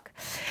labāk.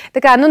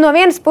 Tā kā, no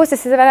vienas puses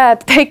es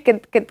varētu teikt,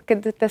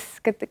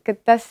 ka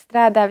tas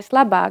strādā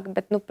vislabāk,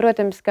 bet,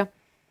 protams, ka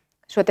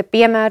šo te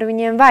piemēru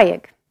viņiem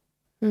vajag.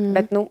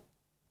 Bet,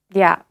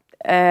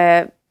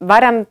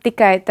 varam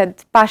tikai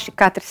tad paši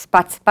katrs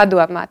pats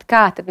padomāt,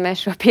 kā tad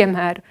mēs šo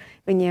piemēru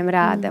viņiem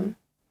rādam.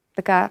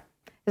 Tā kā,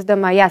 es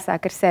domāju,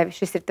 jāsāk ar sevi.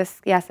 Šis ir tas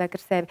jāsāk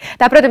ar sevi.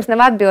 Tā, protams,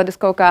 nav atbildes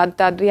kaut kādu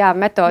tādu,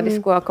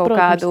 metodisko kaut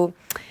kādu,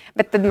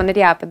 bet tad man ir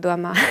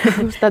jāpadomā.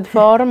 Uz tādu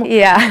formu.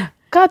 Jā.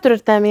 Kā tur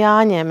ar tiem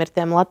Jāņiem, ar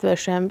tiem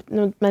latviešiem?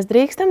 Mēs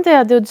drīkstam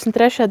tajā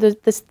 23.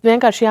 Tas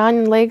vienkārši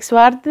Jāņu līgas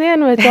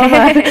vārdienu,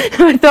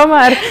 vai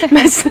tomēr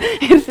mēs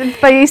ir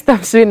pa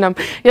īstam svinam?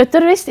 Jo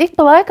tur viss ik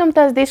pa laikam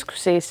tās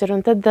diskusijas ir.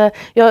 Un tad,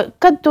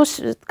 kad tu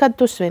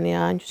svini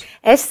Jāņus?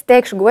 Es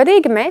teikšu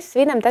godīgi, mēs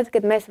svinam tad,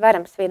 kad mēs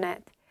varam svinēt.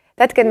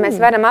 Tad, kad mēs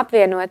varam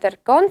apvienot ar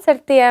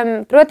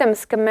koncertiem,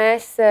 protams, ka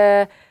mēs...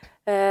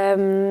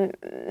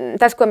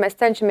 Tas, ko mēs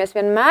cenšamies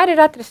vienmēr, ir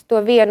atrast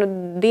to vienu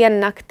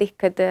diennakti,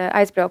 kad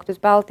aizbraukt uz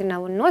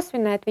Baltinavu un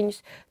nosvinēt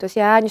viņus, tos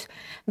Jāņus.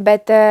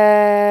 Bet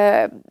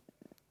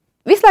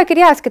visu laiku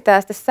ir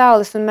jāskatās tas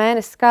saules un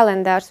mēnesis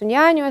kalendārs, un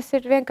Jāņos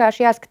ir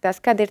vienkārši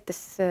jāskatās, kad ir tas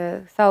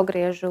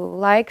saulgriežu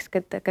laiks,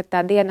 kad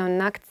tā diena un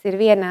naktis ir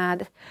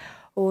vienādas,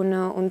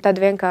 un tad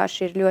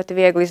vienkārši ir ļoti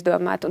viegli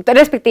izdomāt. Un tad,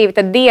 respektīvi,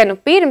 tad dienu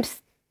pirms,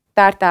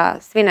 tā ir tā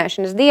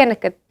svinēšanas diena,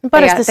 kad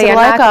parasti tas ir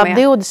laikā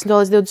 20.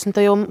 līdz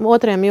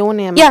 22.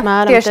 jūnijam. Jā,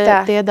 apmēram,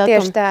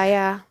 tieši tā,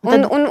 jā.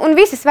 Un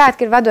visi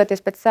svētki ir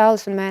vadoties pēc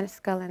saules un mēnesis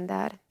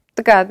kalendāra.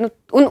 Tā kā,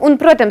 un,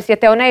 protams, ja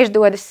tev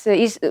neizdodas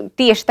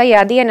tieši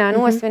tajā dienā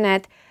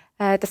nosvinēt,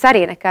 tas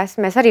arī nekas.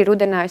 Mēs arī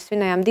rudenāju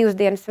svinējām 2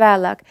 dienas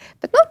vēlāk.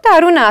 Bet tā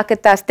runā, ka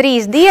tās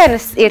 3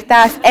 dienas ir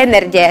tās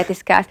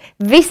enerģētiskās.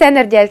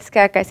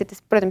 Visenerģētiskākais ir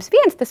tas, protams,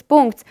 viens tas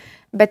punkts,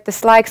 bet tas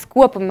laiks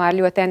kopumā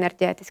ir ļoti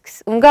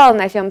enerģētisks. Un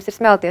galvenais jau mums ir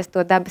smelties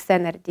to dabas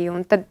enerģiju.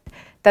 Un tad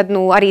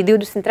arī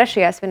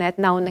 23.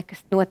 svinēt nav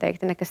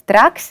noteikti nekas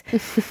traks.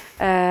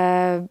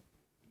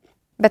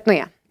 Bet,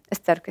 jā, es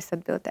ceru, ka es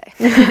atbildēju.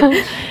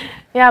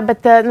 Jā,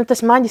 bet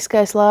tas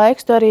maģiskais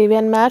laiks, tu arī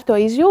vienmēr to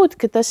izjūti,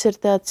 ka tas ir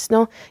tāds,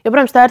 jo,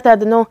 protams, tā ir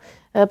tāda,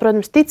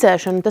 protams,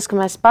 ticēšana, tas, ka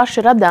mēs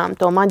paši radām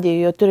to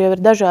maģiju, jo tur jau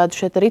ir dažādi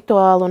šie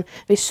rituāli un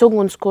viss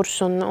ugunskurs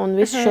un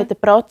visi šie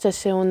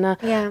procesi. Un,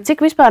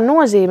 cik vispār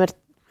nozīme ir,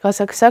 kā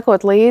saka,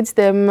 sekot līdz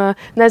tiem,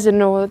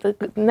 nezinu,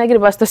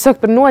 negribas to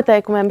saukt par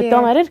noteikumiem, bet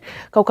tomēr ir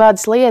kaut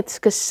kādas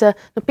lietas, kas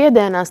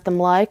piedienās tam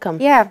laikam.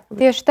 Jā,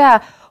 tieši tā.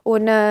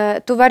 Un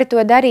tu vari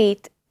to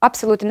darīt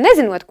absolūti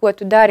nezinot, ko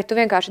tu dari, tu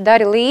vienkārši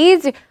dari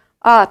līdzi,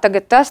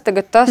 tagad tas, tā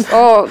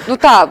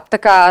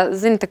kā,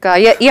 zini, tā kā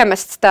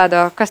iemests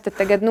tādā, kas tad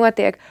tagad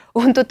notiek,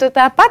 un tu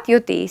tāpat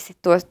jutīsi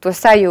to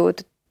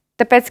sajūtu,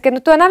 tāpēc, ka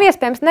to nav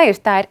iespējams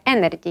nejust, tā ir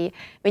enerģija,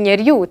 viņa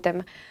ir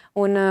jūtama,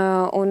 un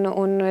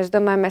es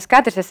domāju, mēs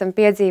katrs esam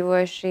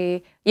piedzīvojuši,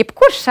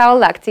 jebkurš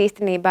saulēkts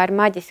īstenībā ir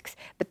maģisks,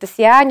 bet tas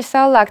Jāņu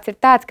saulēkts ir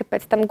tāds, ka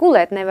pēc tam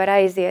gulēt nevar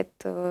aiziet,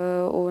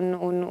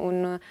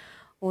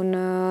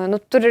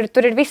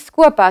 tur ir viss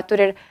kopā,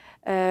 tur ir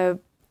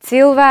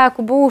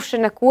cilvēku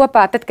būšana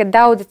kopā, tad, kad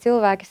daudzi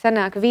cilvēki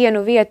sanāk vienu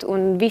vietu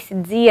un visi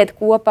dzied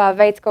kopā,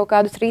 veic kaut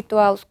kādus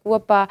rituālus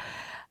kopā,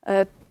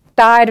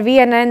 tā ir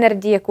viena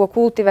enerģija, ko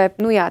kultivē,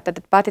 tad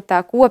pati tā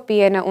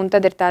kopiena, un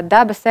tad ir tā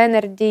dabas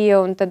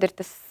enerģija, un tad ir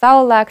tas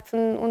saulēkts,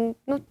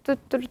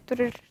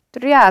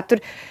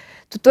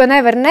 tu to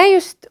nevar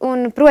nejust,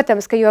 un,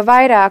 protams, ka jo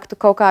vairāk tu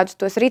kaut kādus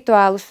tos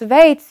rituālus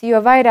veic, jo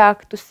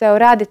vairāk tu sev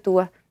radi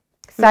to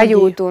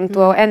sajūtu un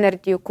to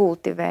enerģiju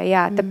kultivē.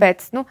 Jā,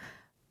 tāpēc,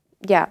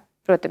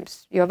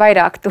 protams, jo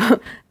vairāk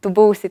tu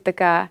būsi tā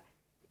kā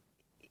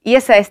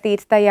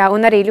iesaistīts tajā,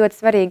 un arī ļoti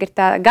svarīgi ir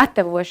tā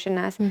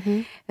gatavošanās.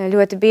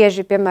 Ļoti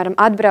bieži, piemēram,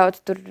 atbrauc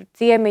tur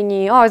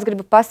ciemiņi, es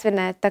gribu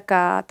pasvinēt, tā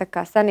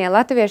kā senie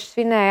latvieši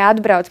svinēja,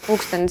 atbrauc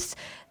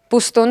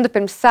pusstundu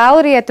pirms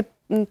saulrieta,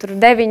 tur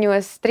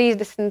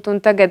 9:30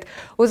 un tagad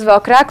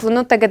uzvelk raklu,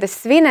 tagad es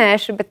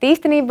svinēšu, bet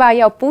īstenībā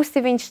jau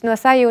pusi viņš no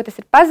sajūtas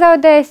ir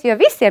pazaudējis, jo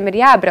visiem ir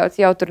jābrauc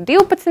jau tur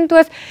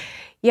 12.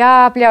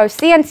 Jāapļauj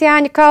sienas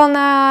Jāņa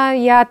kalnā,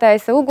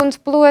 jātaisa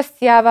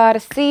ugunsplosts, jāvāra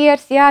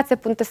siers,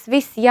 jācep, un tas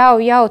viss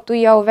tu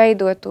jau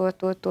veido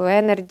to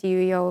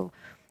enerģiju jau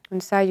un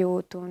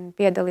sajūtu un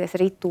piedalies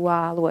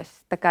rituālos.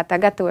 Tā kā tā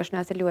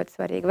gatavošanās ir ļoti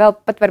svarīga. Vēl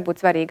pat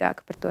varbūt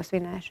svarīgāka par to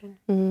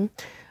svinēšanu.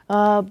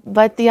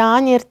 Vai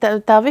Jāņi ir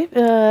tavi,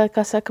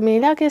 kā saka,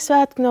 mīļākie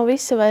svētki no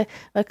visa, vai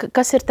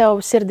kas ir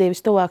tev sirdī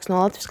vistuvāks no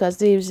latviskās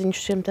dzīves ziņš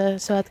šiem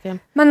svētkiem?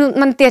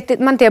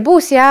 Man tie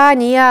būs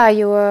Jāņi,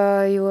 jo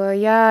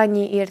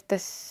Jāņi ir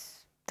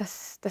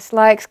tas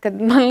laiks, kad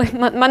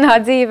manā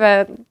dzīvē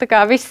tā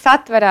kā viss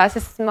atverās,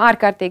 es esmu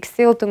ārkārtīgs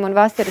siltuma un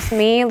vasaras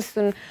mīlis,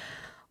 un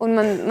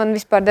man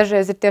vispār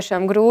dažreiz ir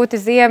tiešām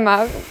grūti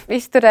ziemā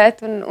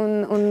izturēt,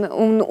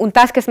 un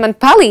tas, kas man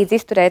palīdz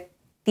izturēt,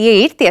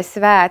 tie ir tie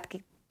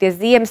svētki, tie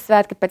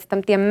Ziemassvētki, pēc tam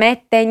tie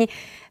meteņi,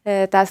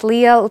 tā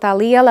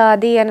lielā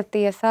diena,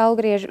 tie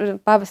saulgrieži,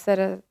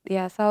 pavasara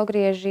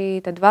saulgrieži,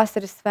 tad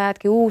vasaras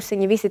svētki,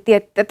 ūsiņi, visi tie,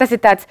 tas ir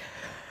tāds,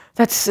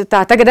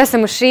 tagad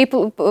esam uz šī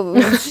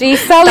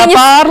saliņa. Tā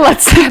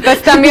pārlec.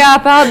 Pēc tam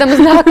pēldam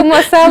uz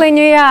nākamo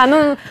saliņu,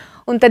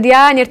 un tad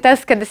Jāņi ir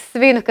tas, kad es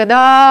svinu, kad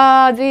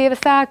dzīve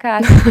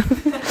sākās.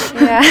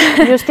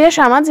 Jūs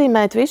tiešām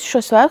atzīmējat visus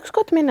šos svētkus,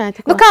 ko tu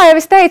minēji? Kā jau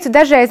es teicu,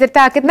 dažreiz ir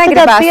tā, ka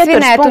negribās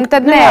svinēt, un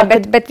tad nē,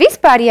 bet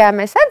vispār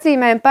mēs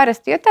atzīmējam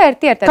parasti, jo tie ir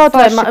tādi forši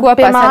kopā sanākšanas. Kaut vai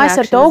pie mājas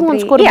ar to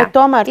ugunskura, bet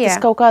tomēr tas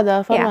kaut kādā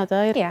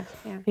formātā ir.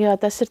 Jā,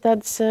 tas ir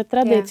tāds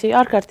tradīcija,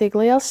 ārkārtīgi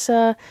liels,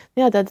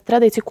 tāda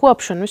tradīcija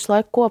kopšana, visu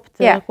laiku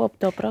kopt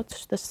to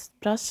procesu, tas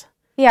prasa.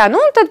 Jā,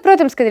 un tad,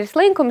 protams, kad ir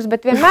slinkums,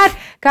 bet vienmēr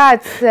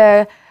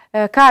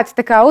kāds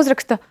tā kā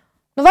uzraksta,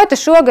 vai tu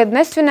šogad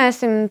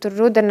nesvinēsim tur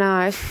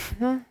rudenā?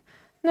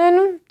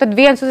 Tad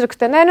viens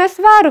uzraksta, es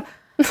varu.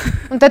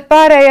 Un tad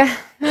pārējie,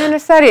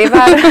 es arī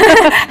varu.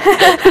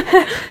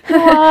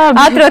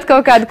 Atrod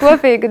kaut kādu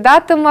kopīgu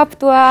datumu ap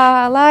to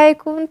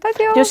laiku. Un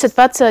tad jau... Jūs esat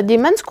pats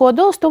ģimenes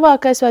kodols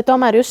tuvākais, vai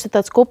tomēr jūs esat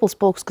tāds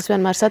kuplspulks, kas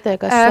vienmēr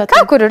satiekās?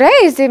 Kā kuru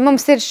reizi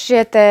mums ir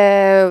šie,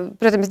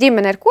 protams,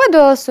 ģimene ir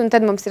kodols, un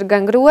tad mums ir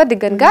gan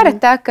grodi, gan gara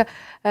taka,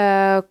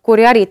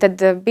 kuri arī tad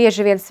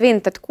bieži vien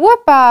svin tad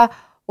kopā,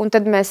 un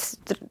tad mēs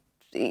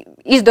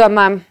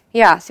izdomājam,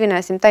 jā,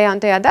 svinēsim tajā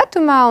un tajā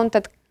datumā, un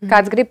tad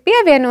kāds grib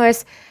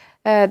pievienojas.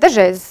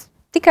 Dažreiz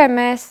tikai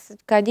mēs,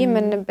 kā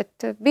ģimene,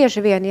 bet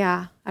bieži vien, jā,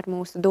 ar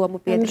mūsu domu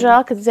piedalīties.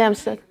 Žēl, ka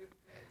Ziemassvētku.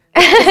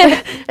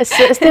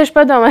 Es tieši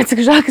padomāju, cik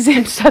žēl, ka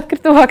Ziemassvētku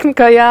ir tuvāk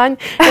nekā Jāņa.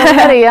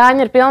 Arī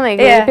Jāņa ir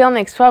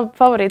pilnīgs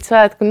favorīts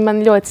svētku, un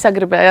man ļoti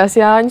sagribējās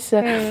Jāņus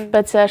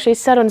pēc šīs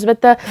sarunas.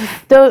 Bet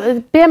tu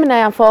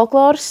pieminējām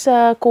folkloras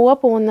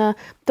kopu, un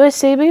tu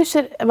esi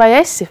bijusi, vai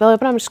esi vēl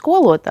joprojām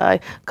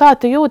skolotāja. Kā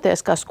tu jūties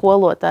kā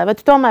skolotāja? Vai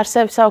tu tomēr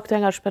sevi saukt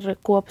vienkārši par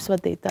kopas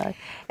vadītāju?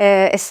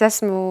 Es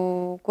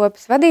esmu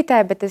kopas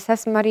vadītāja, bet es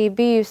esmu arī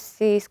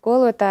bijusi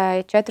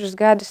skolotāja 4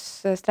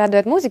 gadus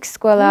strādājot mūzikas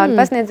skolā un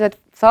pasniedzot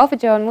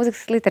solfeģo un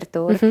mūzikas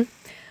literatūru.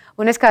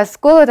 Un es kā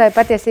skolotāja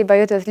patiesībā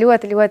jūtos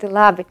ļoti, ļoti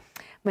labi.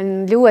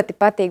 Man ļoti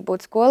patīk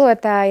būt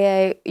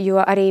skolotājai, jo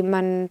arī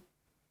mans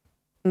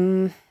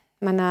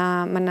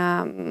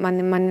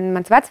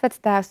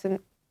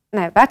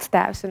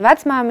vectēvs un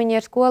vecmāmiņa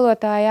ir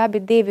skolotāji,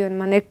 abi divi, un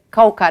man ir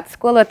kaut kāds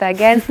skolotāja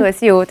gēns, to es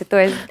jūtu,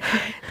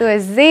 to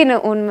es zinu,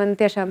 un man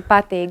tiešām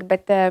patīk.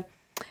 Bet,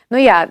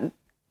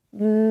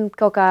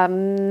 kaut kā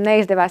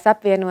neizdevās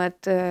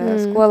apvienot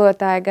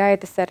skolotāja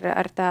gaitas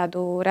ar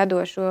tādu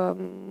radošo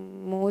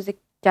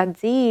mūziķa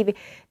dzīvi,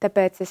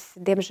 tāpēc es,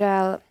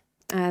 diemžēl,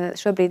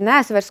 šobrīd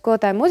neesmu vairs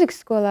skolotāja mūzikas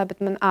skolā,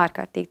 bet man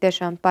ārkārtīgi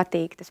tiešām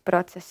patīk tas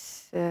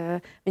process.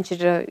 Viņš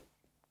ir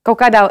kaut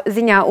kādā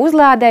ziņā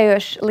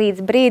uzlādējošs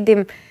līdz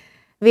brīdim.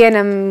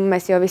 Vienam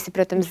mēs jau visi,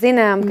 protams,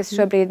 zinām, kas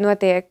šobrīd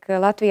notiek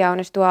Latvijā, un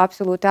es to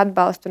absolūti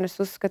atbalstu, un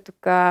es uzskatu,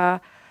 ka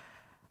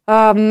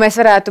mēs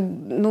varētu,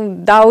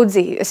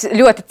 daudzi, es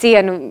ļoti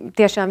cienu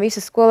tiešām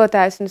visus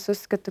skolotājus, un es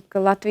uzskatu,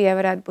 ka Latvijai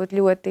varētu būt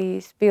ļoti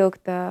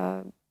spilgta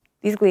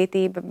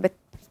izglītība, bet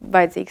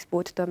vajadzīgs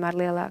būtu tomēr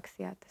lielāks,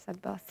 jā, tas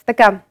atbalsts. Tā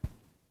kā,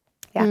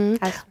 jā,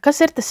 kas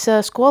ir tas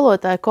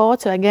skolotāja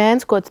kods vai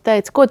gēns, ko tu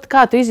teici?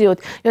 Kā tu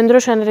izjūti? Jo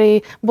droši vien arī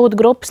būt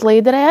grupas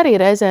līderē arī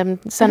reizēm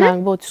sanāk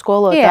būt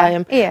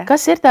skolotājiem. Jā.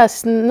 Kas ir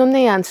tās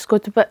nianses, ko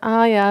tu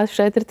jā,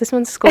 šeit ir tas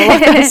mans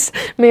skolotājs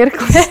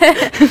mirklis?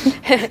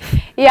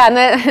 Jā,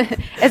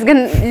 es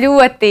gan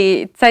ļoti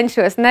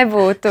cenšos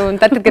nebūt, un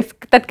tad,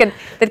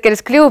 kad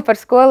es kļuvu par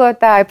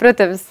skolotāju,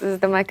 protams, es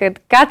domāju, ka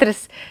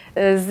katrs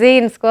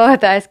zina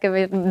skolotājs, ka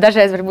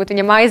dažreiz varbūt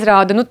viņam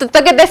aizrauda, tu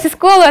tagad esi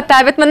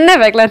skolotāja, bet man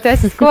nevajag, lai tu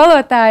esi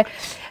skolotāja.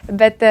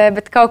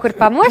 Bet kaut kur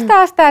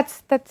pamostās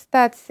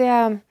tāds,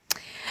 jā.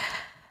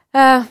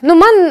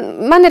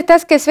 Man ir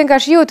tas, ka es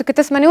vienkārši jūtu, ka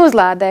tas mani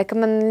uzlādē, ka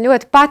man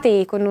ļoti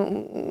patīk,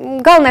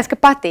 un galvenais, ka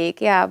patīk,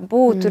 jā,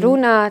 būt,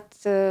 runāt,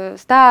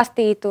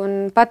 stāstīt,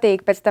 un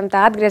patīk pēc tam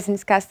tā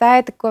atgriezeniskā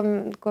saite,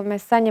 ko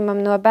mēs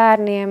saņemam no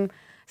bērniem,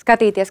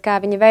 skatīties, kā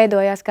viņi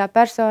veidojās kā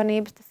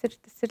personības, tas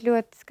ir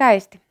ļoti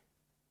skaisti.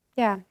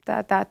 Jā,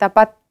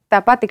 tā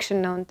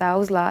patikšana un tā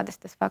uzlādes,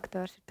 tas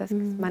faktors ir tas,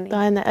 kas manī,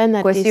 tā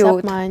enerģijas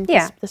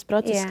apmaiņa, tas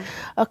process.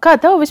 Jā. Kā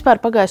tev vispār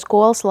pagāja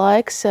skolas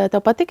laiks?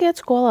 Tev patika iet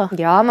skolā?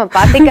 Jā, man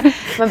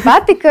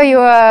patika,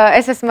 jo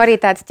es esmu arī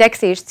tāds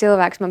ķeksīšs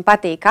cilvēks. Man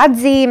patīk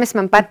atzīmes,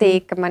 man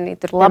patīk, ka manī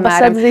tur,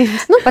 labas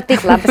atzīmes.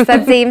 Patīk labas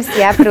atzīmes,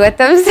 jā,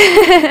 protams.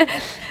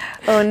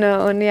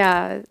 un jā,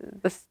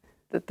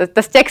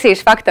 tas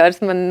ķeksīšu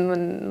faktors man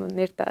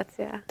ir tāds,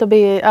 jā. Tu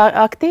biji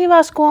aktīvā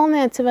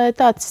skolniece vai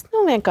tāds,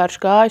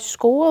 vienkārši gāju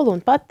skolu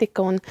un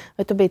patika,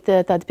 vai tu biji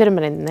tāda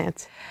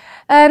pirmrindniece?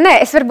 Nē,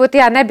 es varbūt,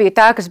 jā, nebiju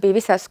tā, kas bija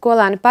visās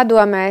skolānu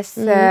padomēs.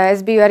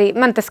 Es biju arī,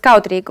 man tas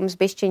kautrīgums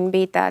bišķiņ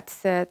bija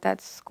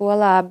tāds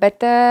skolā,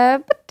 bet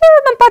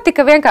man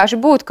patika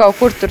vienkārši būt kaut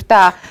kur tur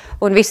tā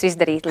un visu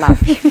izdarīt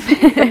labi.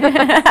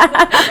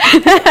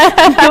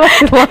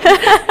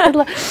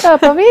 Tā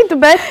pa vidu,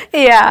 bet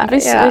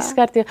viss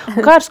kārtībā.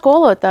 Un kā ar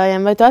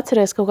skolotājiem? Vai tu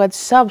atceries kaut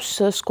kādus savus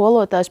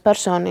skolotājus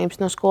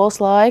personības no skolas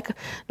laika,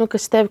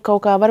 kas tevi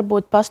kaut kā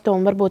varbūt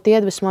pastūma, varbūt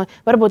iedvesmoja?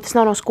 Varbūt tas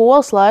nav no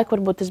skolas laika,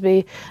 varbūt tas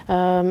bija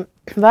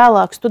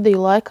vēlāk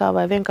studiju laikā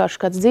vai vienkārši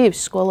kāds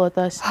dzīves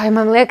skolotājs?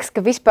 Man liekas,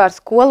 ka vispār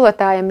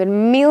skolotājiem ir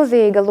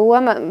milzīga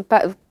loma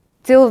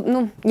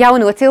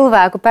jauno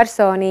cilvēku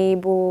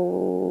personību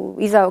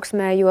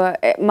izaugsmē, jo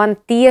man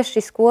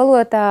tieši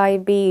skolotāji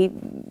bija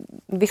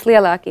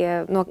vislielākie,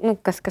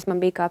 kas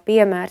man bija kā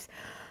piemērs.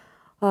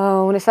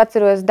 Un es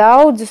atceros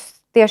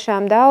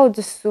tiešām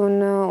daudzus,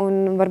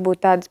 un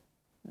varbūt tāds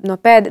no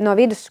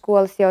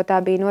vidusskolas jau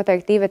tā bija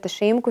noteikti Iveta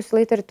Šimkus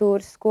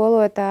literatūras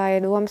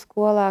skolotāja Domas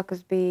skolā,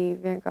 kas bija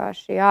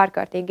vienkārši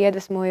ārkārtīgi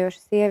iedvesmojoša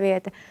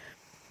sieviete.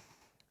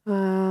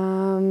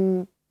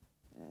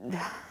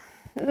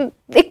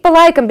 Ik pa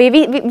laikam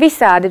bija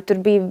visādi. Tur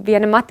bija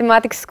viena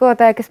matemātikas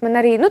skolotāja, kas man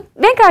arī,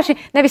 vienkārši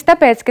nevis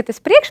tāpēc, ka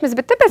tas priekšmets,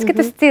 bet tāpēc, ka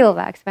tas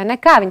cilvēks, vai ne,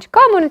 kā viņš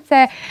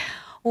komunicē.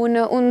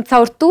 Un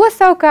caur to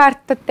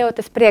savukārt tad tev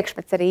tas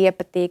priekšmets arī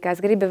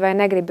iepatīkās, gribi vai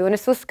negribi. Un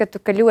es uzskatu,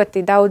 ka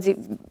ļoti daudzi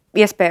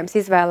iespējams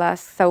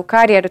izvēlās savu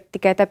karjeru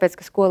tikai tāpēc,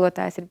 ka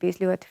skolotājs ir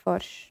bijis ļoti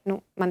foršs.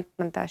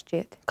 Man tā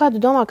šķiet. Kā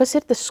tu domā, kas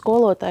ir tas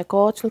skolotāja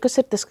kods? Kas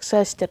ir tas, kas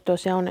aizķer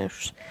tos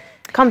jauniešus?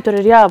 Kam tur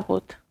ir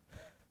jābūt?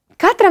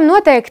 Katram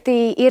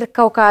noteikti ir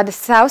kaut kādas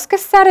savas,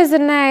 kas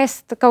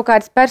sarezonējas, kaut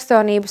kādas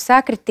personību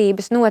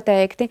sakritības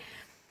noteikti.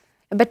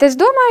 Bet es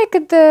domāju, ka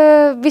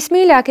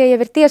vismīļākie jau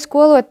ir tie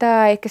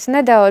skolotāji, kas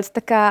nedaudz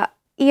tā kā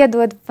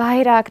iedod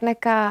vairāk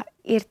nekā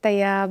ir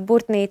tajā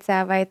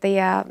burtnīcā vai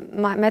tajā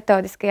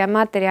metodiskajā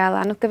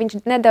materiālā. Nu, ka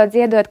viņš nedaudz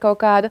iedod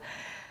kaut kādu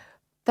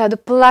tādu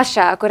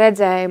plašāku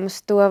redzējumu uz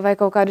to vai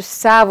kaut kādu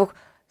savu.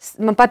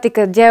 Man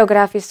patika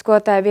ģeogrāfijas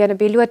skolotāja, viena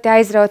bija ļoti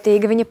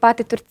aizrautīga, viņa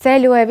pati tur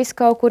ceļoja visu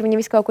kaut kur, viņa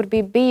visu kaut kur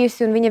bija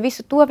bijusi, un viņa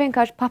visu to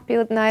vienkārši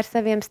papildināja ar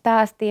saviem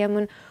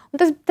stāstiem, un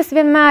tas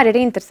vienmēr ir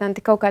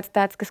interesanti, kaut kāds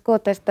tāds, ka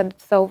skolotājs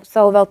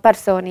savu vēl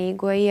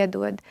personīgo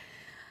iedod.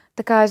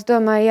 Tā kā es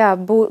domāju, jā,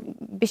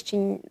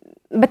 bišķiņ,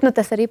 bet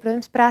tas arī,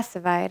 protams, prasa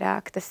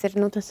vairāk, tas ir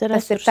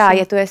tā,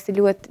 ja tu esi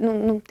ļoti,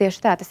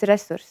 tieši tā, tas ir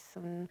resurss,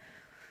 un,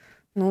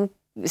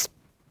 es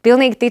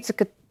pilnīgi ticu,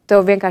 ka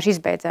tev vienkārši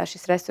izbeidzās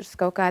šis resurss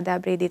kaut kādā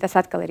brīdī. Tas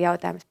atkal ir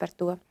jautājums par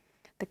to.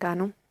 Tā kā,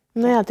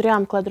 jā, tur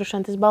jāmeklē droši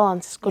vien tas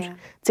balanss, kurš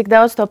cik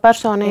daudz to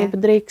personību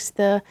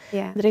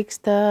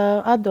drīkst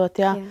atdot.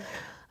 Jā.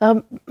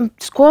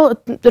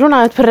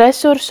 Runājot par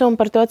resursu un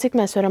par to, cik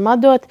mēs varam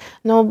atdot,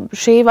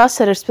 šī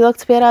vasara ir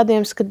spilgts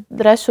pierādījums, ka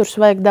resursu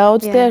vajag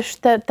daudz tieši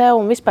tev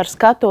un vispār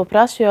skatu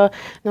prasu, jo,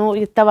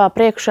 ja tavā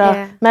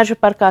priekšā meža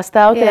parkā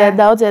stāv tie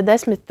daudzie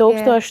 10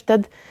 000,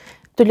 tad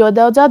tu ļoti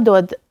daudz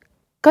atdod.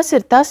 Kas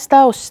ir tas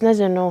tavs,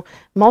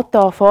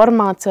 moto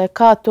formāts, vai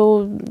kā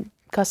tu,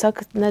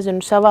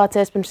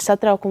 savācies pirms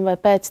satraukuma vai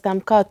pēc tam,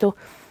 kā tu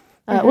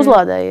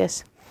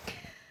uzlādējies?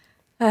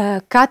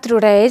 Katru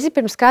reizi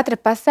pirms katra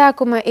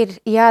pasākuma ir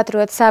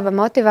jāatrod sava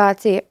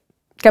motivācija,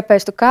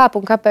 kāpēc tu kāp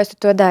un kāpēc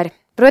tu to dari.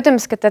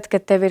 Protams, ka tad,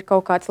 kad tev ir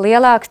kaut kāds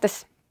lielāks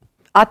tas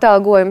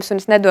atalgojums, un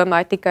es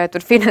nedomāju tikai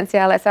tur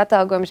finansiālais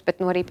atalgojums, bet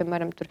arī,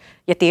 piemēram, tur,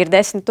 ja tie ir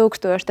 10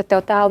 000, tad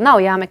tev tālu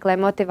nav jāmeklē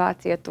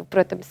motivācija. Tu,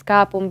 protams,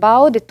 kāp un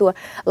baudi to,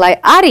 lai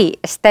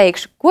arī es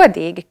teikšu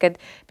godīgi, kad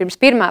pirms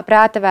pirmā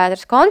Prāta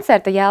vētras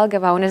koncerta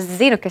Jelgavā, un es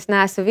zinu, ka es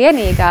neesmu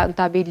vienīgā, un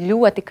tā bija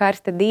ļoti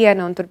karsta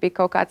diena, un tur bija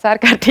kaut kāds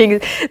ārkārtīgi,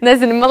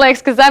 man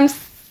liekas, ka zemes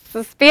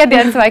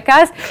spiediens vai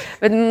kas,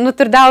 bet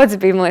tur daudz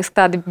bija, man liekas,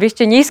 tādi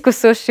bišķiņi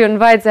izkusuši, un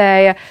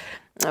vajadzēja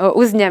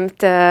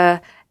uzņemt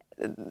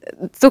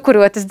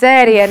cukurotas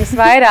dzērienus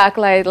vairāk,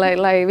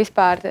 lai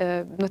vispār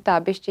tā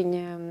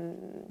bišķiņa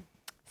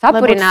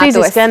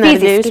sapurinātos.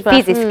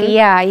 Fiziski,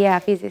 jā,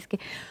 fiziski.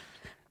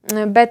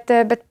 Bet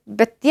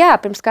jā,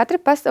 pirms katra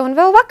un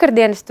vēl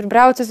vakardienas tur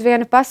braucu uz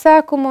vienu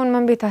pasākumu, un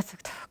man bija tāds,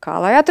 kā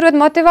lai atrod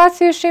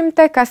motivāciju šim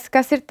te,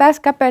 kas ir tas,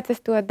 kāpēc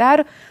es to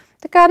daru.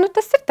 Tā kā,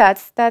 tas ir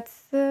tāds,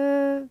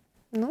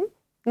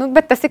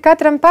 bet tas ir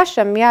katram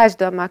pašam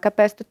jāizdomā,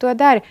 kāpēc tu to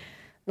dari.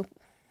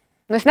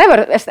 Es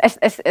nevaru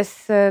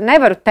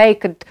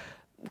teikt,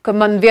 ka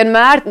man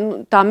vienmēr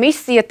tā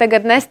misija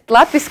tagad nest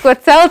latvisko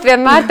celt,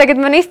 vienmēr tagad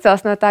man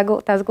izcels no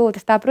tās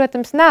gultas. Tā,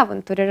 protams, nav,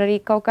 un tur ir arī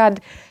kaut kādi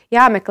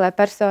jāmeklē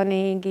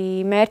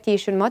personīgi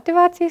mērķīši un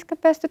motivācijas,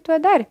 kāpēc tu to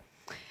dari.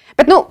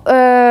 Bet,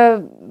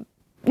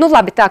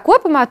 labi, tā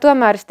kopumā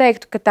tomēr es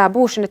teiktu, ka tā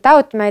būšana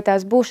tautmei,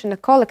 tās būšana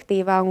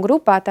kolektīvā un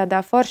grupā tādā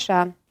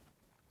foršā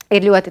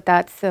ir ļoti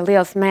tāds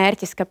liels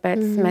mērķis,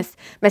 kāpēc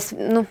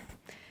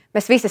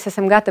mēs visi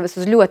esam gatavi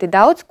uz ļoti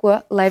daudz ko,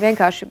 lai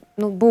vienkārši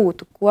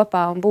būtu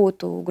kopā un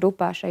būtu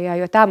grupā šajā,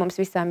 jo tā mums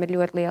visām ir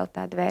ļoti liela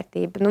tāda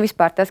vērtība.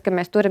 Vispār tas, ka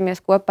mēs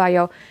turamies kopā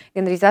jau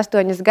gandrīz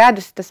 8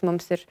 gadus, tas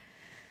mums ir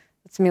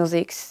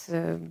milzīgs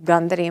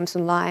gandarījums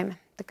un laime.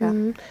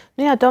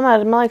 Jā,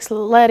 tomēr, man liekas,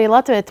 lai arī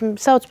latvieti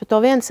sauc par to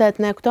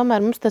viensētnieku,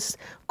 tomēr mums tas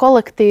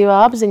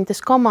kolektīvā apziņa,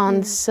 tas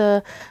komandas,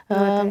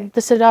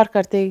 tas ir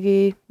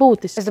ārkārtīgi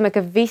būtisks. Es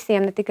domāju, ka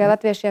visiem, ne tikai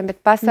latviešiem,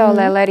 bet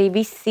pasaulē, lai arī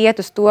viss iet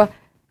uz to,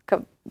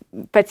 ka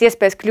pēc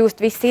iespējas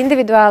kļūst viss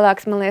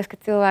individuālāks, man liekas, ka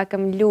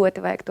cilvēkam ļoti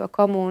vajag to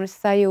komunas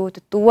sajūtu,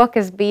 to,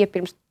 kas bija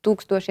pirms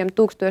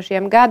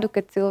tūkstošiem gadu,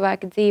 kad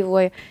cilvēki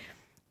dzīvoja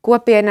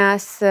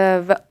kopienās,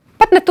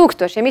 pat ne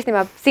tūkstošiem,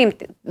 īstenībā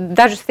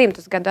dažus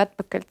simtus gadu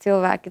atpakaļ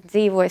cilvēki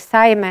dzīvoja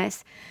saimēs,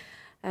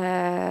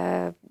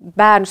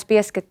 bērnus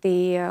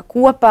pieskatīja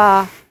kopā,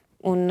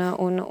 un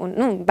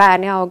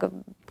bērni auga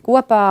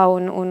kopā,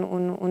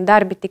 un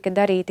darbi tika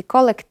darīti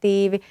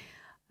kolektīvi.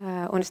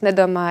 Un es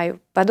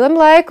nedomāju padomu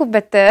laiku,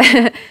 bet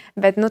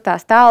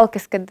tās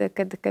talkas, kad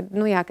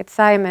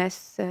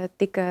saimēs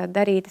tika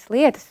darītas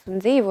lietas un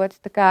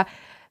dzīvotas. Tā kā,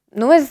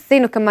 es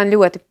zinu, ka man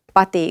ļoti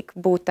patīk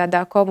būt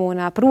tādā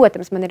komunā.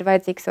 Protams, man ir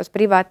vajadzīgs savs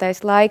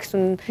privātais laiks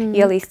un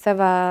ielīst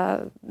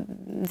savā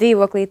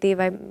dzīvoklītī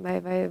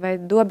vai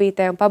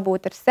dobītē un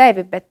pabūt ar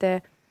sevi, bet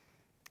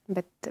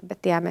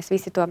jā, mēs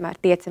visi tomēr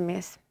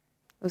tiecamies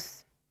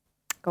uz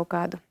kaut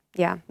kādu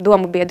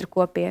domu biedru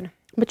kopienu.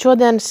 Bet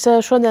šodienas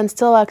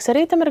cilvēks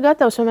arī tam ir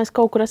gatavs, vai mēs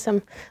kaut kur esam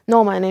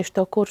nomainījuši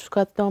to kursu,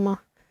 kā tu domā?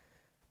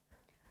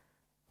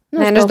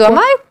 Es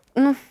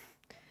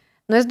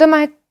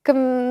domāju, ka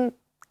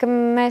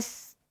mēs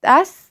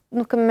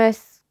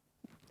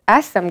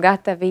esam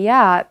gatavi,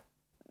 jā.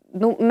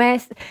 Man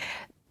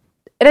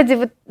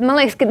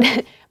liekas, ka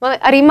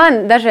arī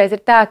man dažreiz ir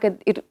tā, ka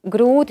ir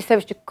grūti,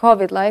 sevišķi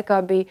Covid laikā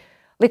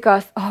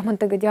likās, man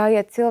tagad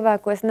jāiet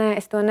cilvēkos,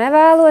 nē, es to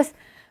nevēlos.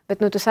 Bet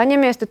tu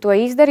saņemies, tu to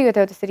izdari, jo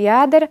tev tas ir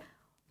jādara.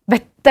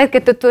 Bet tad,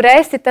 kad tu tur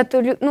esi, tad tu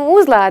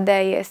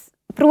uzlādējies.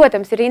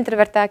 protams, ir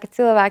introvertāki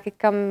cilvēki,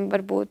 kam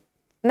varbūt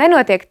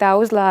nenotiek tā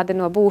uzlāde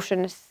no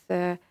būšanas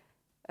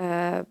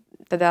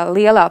tādā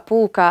lielā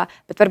pulkā,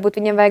 bet varbūt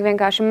viņam vajag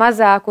vienkārši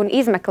mazāku un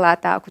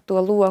izmeklētāku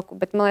to loku.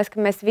 Bet man liekas, ka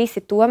mēs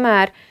visi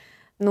tomēr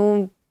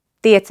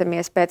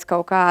tiecamies pēc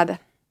kaut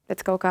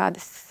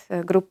kādas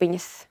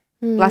grupiņas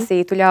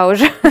lasītu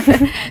ļaužu.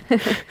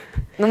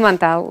 Man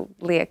tā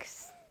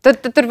liekas.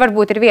 Tur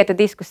varbūt ir vieta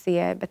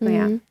diskusijai, bet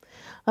jā.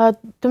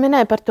 Tu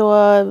minēji par to,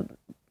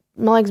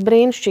 man liekas,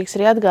 brīnišķīgs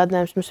arī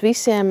atgādinājums mums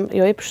visiem,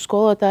 jo īpaši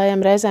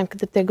skolotājiem reizēm, kad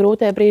ir tie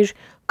grūtie brīži,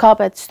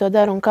 kāpēc es to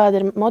daru un kāda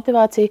ir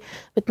motivācija.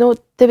 Bet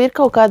tev ir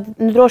kaut kāda,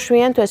 droši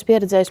vien tu esi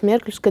pieredzējis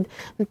mirkļus, kad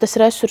tas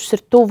resurs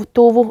ir tuvu,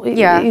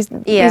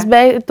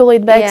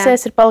 tūlīt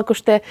beigsies, ir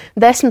palikuši tie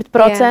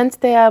 10%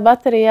 tajā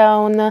baterijā.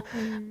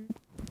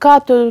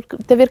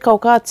 Tev ir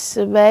kaut kāds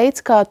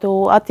veids, kā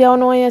tu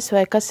atjaunojies,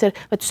 vai kas ir,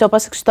 vai tu sev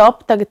pasaki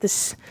stop, tagad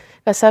es,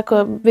 kā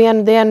saku,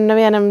 vienu dienu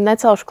nevienam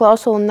necelšu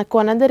klausuli un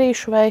neko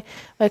nedarīšu, vai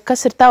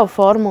kas ir tava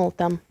formula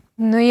tam?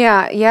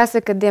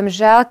 Jāsaka,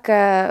 diemžēl,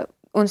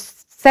 un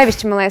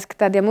sevišķi, man liekas, ka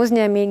tādiem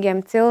uzņēmīgiem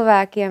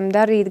cilvēkiem,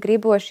 darīt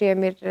gribošiem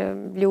ir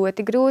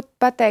ļoti grūti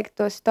pateikt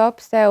to stop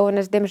sev, un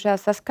es, diemžēl,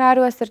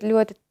 saskāros ar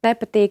ļoti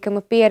nepatīkamu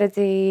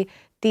pieredzi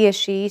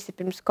tieši īsi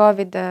pirms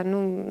Covida.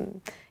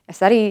 Es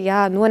arī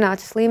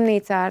nonācu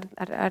slimnīcā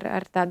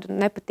ar tādu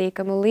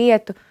nepatīkamu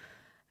lietu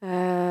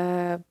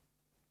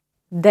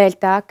dēļ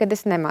tā, kad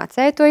es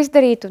nemācēju to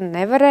izdarīt un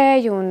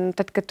nevarēju, un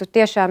tad, kad tu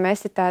tiešām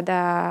esi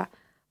tādā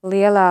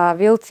lielā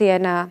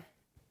vilcienā,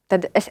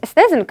 tad es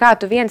nezinu, kā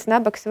tu viens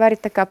nabaks vari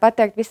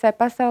pateikt visai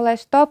pasaulē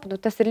stop.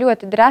 Tas ir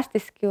ļoti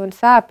drastiski un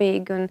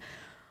sāpīgi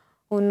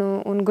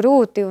un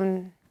grūti.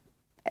 Un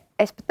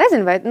es pat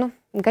nezinu, vai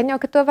gan jau,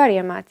 ka to var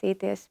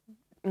iemācīties.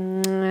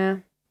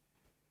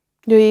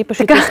 Jo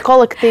īpaši tas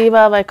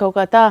kolektīvā vai kaut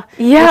kā tā.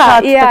 Jā.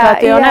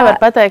 Tu jau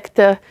nevar pateikt,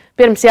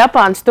 pirms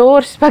Japānas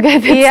tūris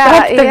pagaidiet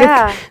stop,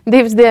 tagad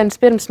 2 dienas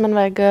pirms man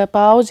vajag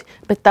pauzi,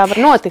 bet tā var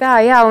notikt.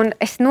 Un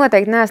es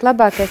noteikti neesmu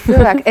labākais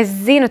cilvēks. Es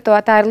zinu to,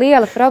 tā ir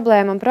liela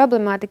problēma un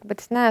problemātika,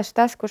 bet es neesmu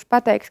tas, kurš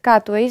pateiks,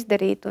 kā to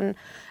izdarīt. Un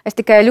es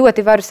tikai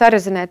ļoti varu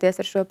sarezinēties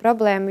ar šo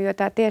problēmu, jo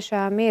tā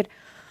tiešām ir.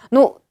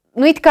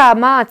 It kā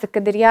māca,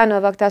 kad ir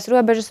jānovelk tās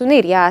robežas un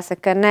ir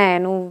jāsaka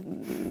nē,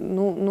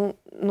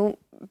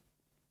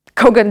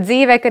 kaut gan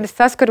dzīvē, kad es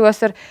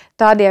saskaros ar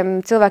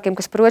tādiem cilvēkiem,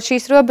 kas prot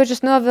šīs robežas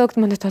novilkt,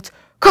 man ir tāds,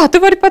 kā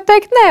tu vari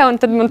pateikt nē? Un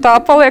tad man tā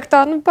paliek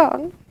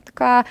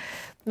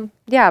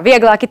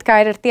vieglāk it kā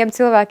ir ar tiem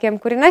cilvēkiem,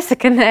 kuri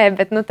nesaka nē,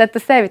 bet tad tu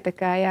sevi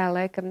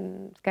laikam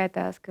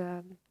skaitās,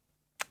 ka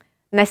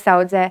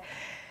nesaudzē.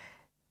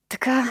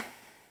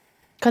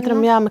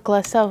 Katram jāmeklē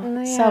savu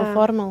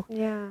formulu.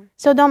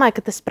 Es jau domāju,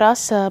 ka tas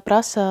prasa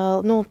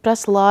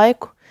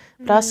laiku,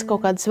 prasa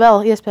kaut kādas vēl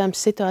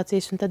iespējams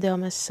situācijas, un tad jau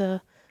mēs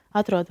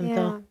atrodam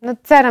to.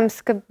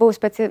 Cerams, ka būs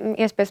pēc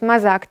iespējas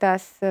mazāk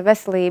tās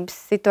veselības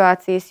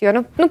situācijas, jo,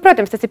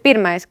 protams, tas ir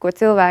pirmais, ko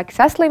cilvēki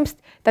saslimst,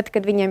 tad,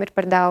 kad viņiem ir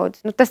par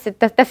daudz. Tas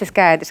ir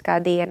skaidrs kā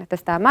diena.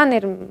 Tas tā man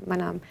ir,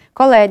 manām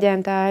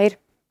kolēģiem tā ir.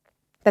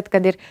 Tad,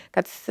 kad ir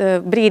kāds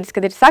brīdis,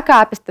 kad ir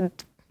sakāpes, tad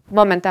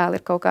momentāli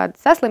ir kaut kāda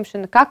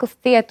saslimšana, kakls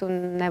ciet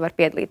un nevar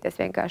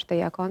piedalīties vienkārši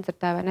tajā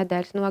koncertā vai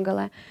nedēļas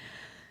nogalē.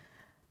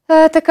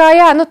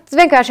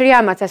 Vienkārši ir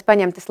jāmācās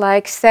paņemt tas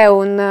laiks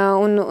sev.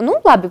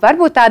 Labi,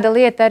 varbūt tāda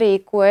lieta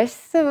arī, ko es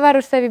varu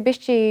sevi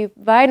bišķi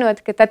vainot,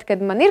 ka tad,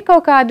 kad man ir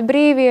kaut kādi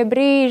brīvie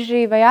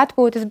brīži vai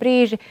atpūtas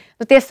brīži,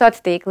 tie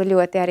sociālie tīkli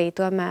ļoti arī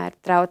tomēr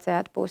traucē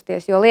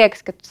atpūsties. Jo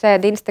liekas, ka tu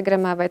sēdi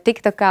Instagramā vai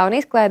TikTokā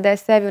un izklēdē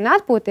sevi un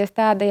atpūties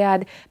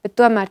tādajādi, bet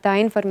tomēr tā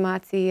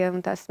informācija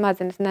un tās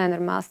smadzenes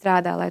nenormāli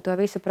strādā, lai to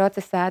visu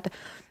procesētu.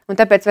 Un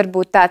tāpēc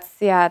varbūt tāds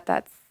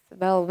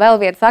vēl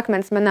viens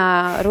akmens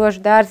manā rožu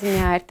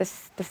dārziņā ir tas,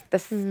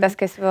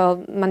 ka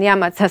man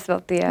jāmācās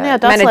vēl tie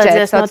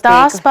menedžeri no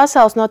tās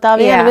pasaules, no tā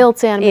viena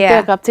vilciena, bet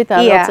iekāp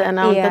citā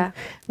vilcienā.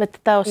 Bet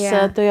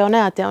tu jau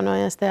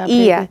neatjaunojies tajā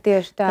brīdī. Jā,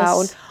 tieši tā.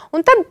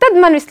 Un tad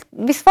man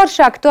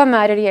visforšāk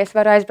tomēr ir, ja es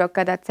varu aizbraukt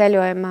kādā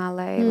ceļojumā,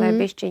 lai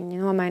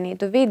bišķiņi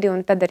nomainītu vidi,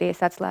 un tad arī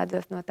es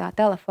atslēdzos no tā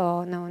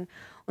telefona.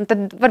 Un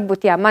tad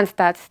varbūt, mans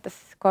tāds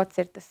kods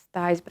ir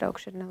tā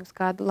aizbraukšana uz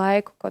kādu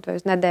laiku, kaut vai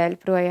uz nedēļu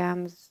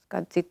projām uz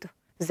kādu citu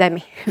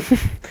zemi.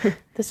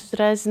 Tas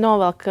uzreiz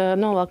novelk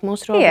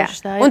mūsu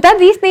robežas. Un tad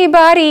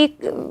īstenībā arī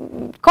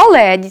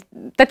kolēģi,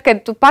 tad,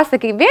 kad tu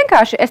pasaki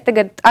vienkārši, es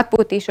tagad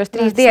atpūtīšos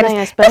 3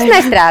 dienas, tas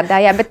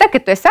nestrādā, bet tad,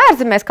 kad tu esi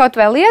ārzemēs, kaut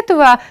vai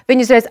Lietuvā,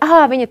 viņi uzreiz,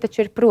 viņa taču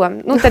ir prom.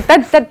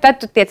 Tad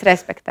tu tiec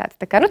respektēts.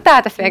 Tā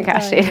tas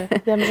vienkārši ir.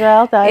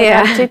 Diemžēl tā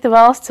ir cita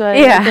valsts vai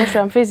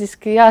tiešām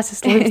fiziski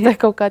jāsaslīdz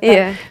kaut kā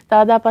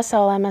tādā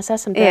pasaulē mēs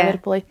esam tajā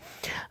virpulī.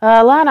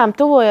 Lēnām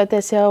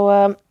tuvojoties jau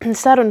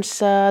sarunas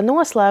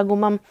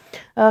noslēgumam,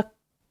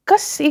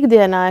 kas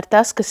ikdienā ir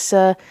tas, kas,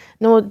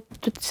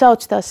 tu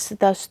sauc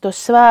tos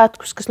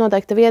svētkus, kas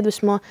noteikti tev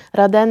iedvesmo,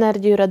 rada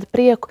enerģiju, rada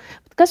prieku,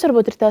 bet kas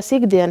varbūt ir tās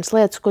ikdienas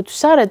lietas, ko tu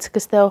saredzi,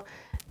 kas tev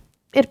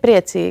ir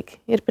priecīgi?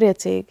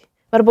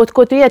 Varbūt,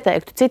 ko tu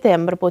ieteiktu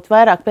citiem, varbūt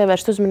vairāk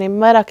pievērst uzmanību,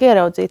 vairāk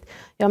ieraudzīt,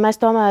 jo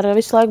mēs tomēr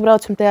visu laiku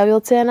braucam tajā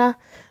vilcienā,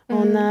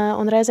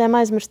 un reizēm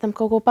aizmirstam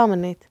kaut ko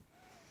pamanīt.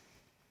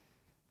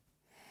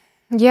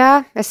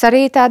 Jā, es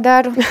arī tā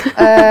daru.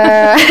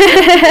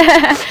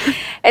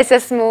 Es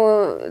esmu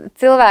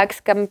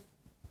cilvēks,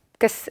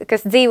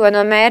 kas dzīvo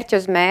no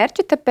mērķa uz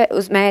mērķi,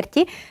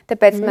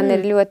 tāpēc man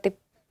ir ļoti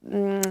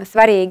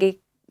svarīgi,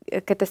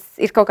 ka tas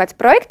ir kaut kāds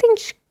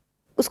projektiņš,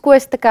 uz ko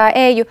es tā kā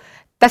eju.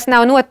 Tas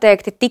nav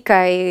noteikti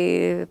tikai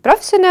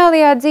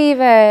profesionālajā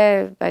dzīvē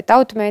vai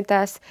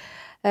tautumeitās.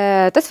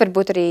 Tas var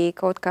būt arī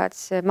kaut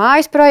kāds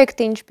mājas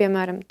projektiņš,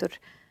 piemēram, tur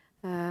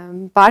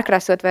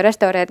pārkrāsot vai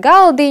restaurēt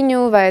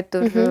galdiņu, vai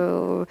tur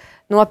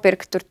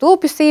nopirkt tur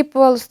tulpju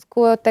sīpolus,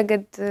 ko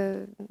tagad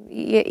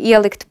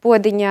ielikt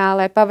podiņā,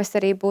 lai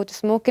pavasarī būtu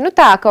smuki. Nu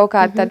tā, kaut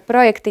kāda tāda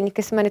projektiņa,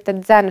 kas mani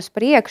tad dzen uz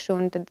priekšu,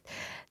 un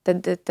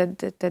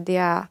tad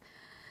jā.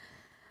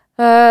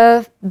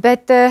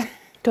 Bet...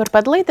 Tu vari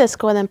padalīties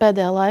kaut kādiem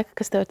pēdējā laika,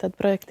 kas tev ir tādi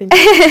projektiņi?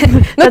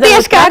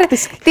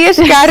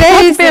 Tieši kā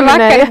reizi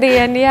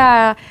vakardien,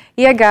 jā,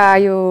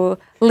 iegāju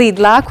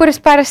Lidlā, kuras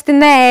parasti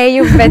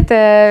neeju, bet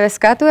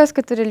skatos,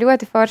 ka tur ir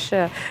ļoti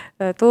forša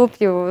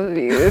tulpju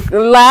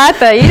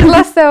lēta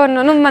izlase,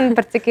 un man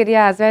par cik ir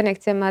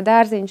Zvejnieku ciemā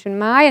dārziņš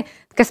un māja,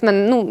 kas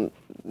man,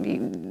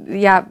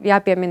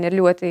 jāpiemina, ir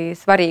ļoti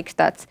svarīgs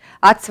tāds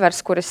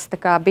atsvars, kuras tā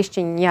kā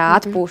bišķiņi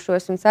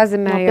atpūšos un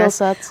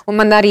sazemējos. Un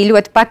man arī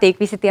ļoti patīk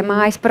visi tie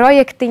mājas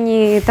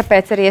projektiņi,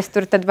 tāpēc arī es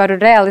tur tad varu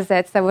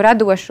realizēt savu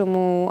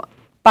radošumu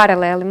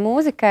paralēli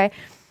mūzikai.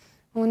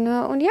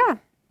 Un jā,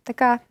 tā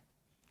kā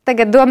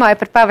tagad domāju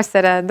par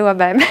pavasara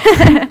dobēm.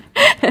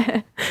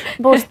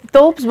 Būs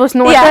tulps, būs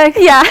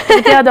noteikti. Jā.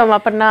 Jādomā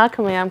par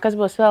nākamajām, kas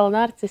būs vēl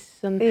narcis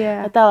un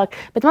tālāk.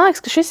 Bet man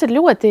liekas, ka šis ir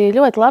ļoti,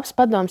 ļoti labs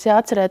padoms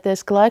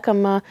jāatcerēties, ka laikam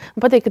man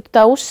patīk, ka tu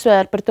tā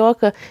uzsvēri par to,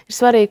 ka ir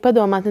svarīgi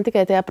padomāt ne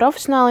tikai tajā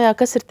profesionālajā,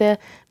 kas ir tie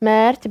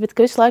mērķi, bet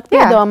ka visu laiku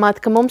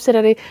piedomāt, ka mums ir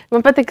arī,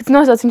 man patīk, ka tu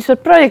nosauc viņus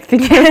par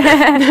projektiņiem.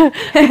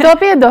 To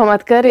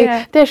piedomāt, ka arī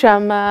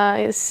tiešām,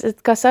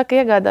 kā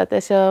saka,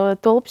 iegādāties jau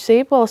tulpju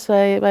sīpols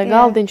vai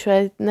galdiņš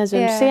vai,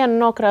 nezinu, sienu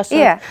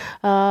nokrāsot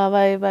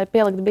vai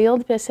pielikt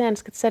bildi pie sienas,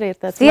 ka tas arī ir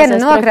tāds siena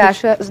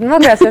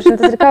nokrāsošana,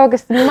 tas ir kaut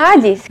kas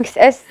maģisks.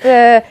 Es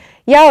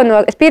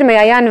 1.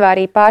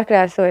 janvārī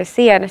pārkrāsoju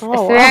sienas.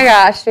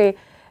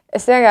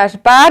 Es vienkārši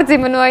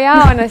pārdzimu no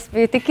jauna. Es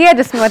biju tik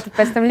iedvesmota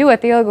pēc tam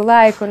ļoti ilgu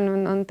laiku.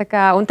 Un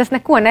tas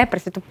neko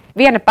neprasa. Tu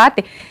viena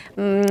pati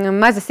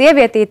maza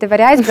sievietīte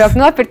var aizbraukt,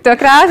 nopirkt to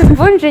krāsas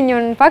bunžiņu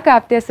un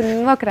pakāpties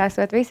un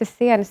nokrāsot visas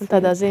sienas. Un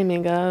tādā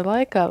zīmīgā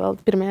laikā, vēl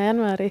 1.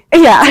 janvārī.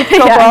 Jā.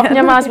 Kaut ko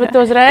apņemās,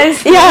 bet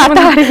uzreiz. Jā,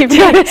 tā arī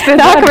bija.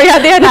 Nākamajā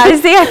dienā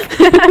aiziet.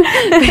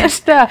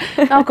 Tieši tā.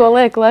 Nav ko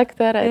lieku laiku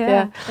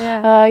tērēt.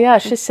 Jā,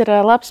 šis ir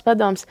labs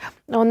padoms.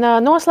 Un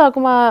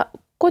noslēgumā,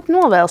 ko tu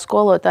novēli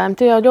skolotājiem?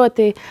 Tu jau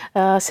ļoti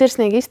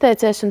sirsnīgi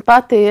izteicies un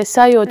pati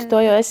sajūti to,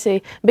 jo esi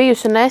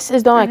bijusi un es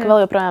domāju, ka vēl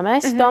joprojām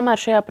esi tomēr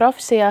šajā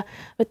profesijā.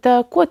 Bet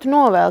ko tu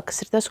novēli,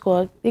 kas ir tas,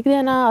 ko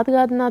ikdienā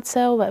atgādināt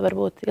sev vai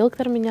varbūt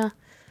ilgtermiņā?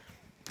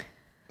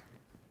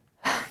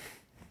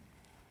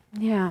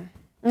 Jā,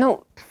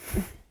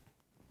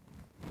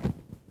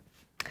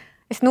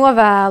 es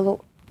novēlu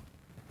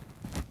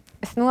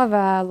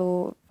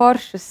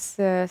foršus,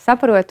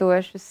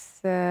 saprotošus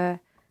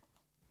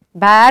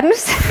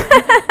bērnus.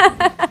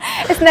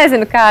 Es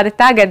nezinu, kādi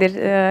tagad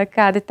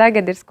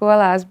ir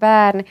skolās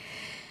bērni,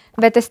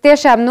 bet es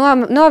tiešām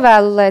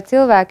novēlu, lai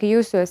cilvēki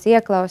jūsos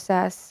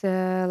ieklausās,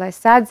 lai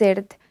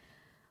sadzird,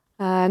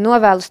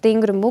 novēlu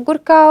stingru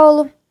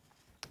mugurkaulu,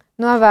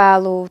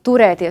 novēlu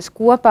turēties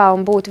kopā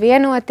un būt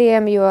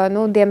vienotiem, jo,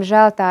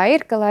 diemžēl tā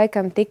ir, ka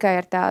laikam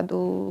tikai ar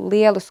tādu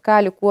lielu,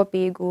 skaļu,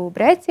 kopīgu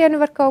brēcienu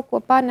var kaut ko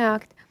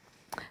panākt.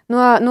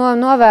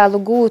 Novēlu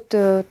gūt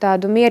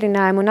tādu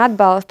mierinājumu un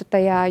atbalstu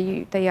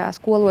tajā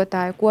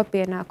skolotāju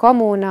kopienā,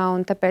 komunā,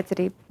 un tāpēc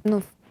arī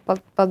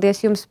paldies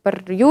jums par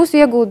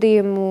jūsu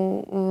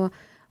ieguldījumu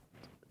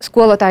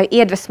skolotāju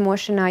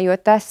iedvesmošanā, jo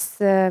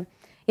tas,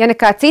 ja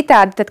nekā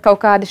citādi, tad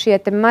kaut kādi šie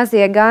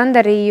mazie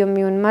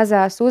gandarījumi un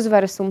mazās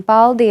uzvaras un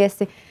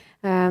paldiesi,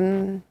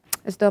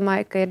 es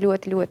domāju, ka ir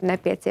ļoti, ļoti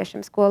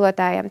nepieciešams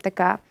skolotājiem. Tā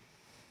kā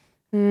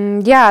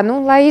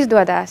lai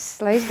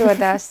izdodas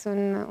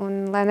un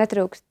lai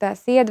netrūkst tās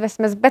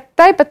iedvesmas, bet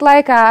tāpat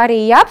laikā arī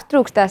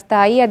aptrūkstās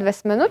tā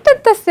iedvesma,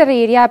 tad tas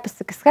arī ir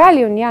jāpasaka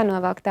skaļi un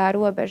jānovelk tā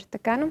robeža. Tā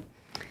kā,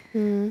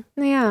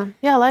 jā.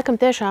 Jā, laikam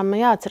tiešām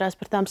jāatcerās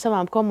par tām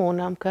savām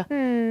komunām, ka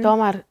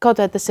tomēr kaut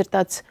vai tas ir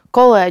tāds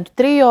kolēģu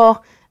trio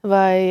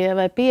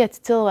vai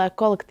 5 cilvēku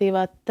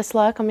kolektīvā, tas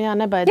laikam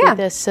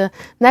nebaidīties,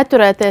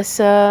 neturēties,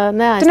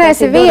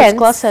 neaiztaisīt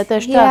durvis klasē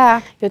tieši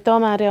tā, jo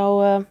tomēr jau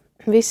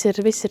Viss ir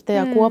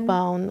tajā kopā.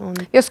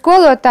 Jo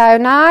skolotāji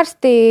un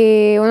ārsti,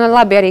 un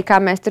labi arī, kā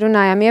mēs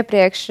runājām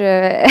iepriekš,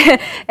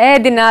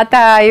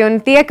 ēdinātāji un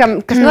tie,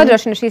 kas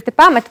nodrošina šīs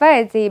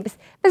pamatvajadzības,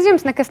 bez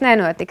jums nekas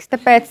nenotiks.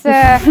 Tāpēc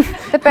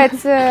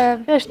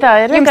tieši tā,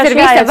 jums ir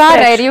visa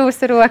vara ir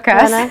jūsu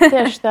rokās.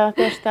 Tieši tā.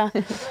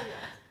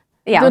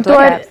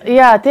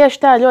 Tieši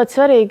tā, ļoti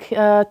svarīgi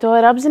to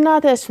ir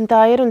apzināties, un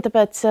tā ir, un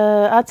tāpēc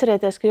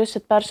atcerieties, ka jūs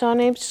esat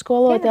personības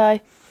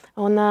skolotāji.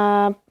 Un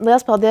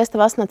liels paldies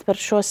tev, Asnat, par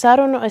šo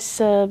sarunu. Es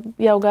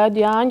jau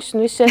gaidu Jāņus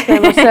un visus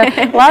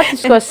iespējamos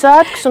latviskos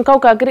svētkus, un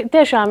kaut kā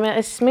tiešām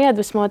esmu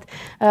iedvesmot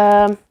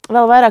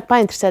vēl vairāk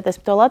painteresēties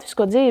par to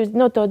latvisko dzīvi,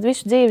 to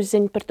visu dzīves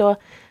ziņu par to.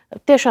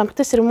 Tiešām,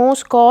 tas ir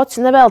mūsu kods.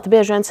 Nevelti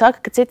bieži vien saka,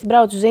 ka citi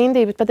brauc uz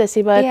Indiju, bet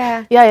patiesībā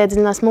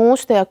jāiedziļinās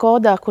mūsu tajā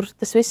kodā, kur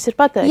tas viss ir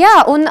pateikts. Jā,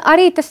 un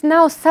arī tas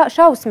nav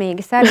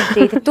šausmīgi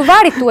sarežģīti. Tu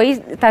vari to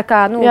tā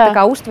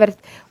kā uztvert,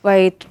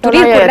 vai tur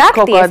ir kur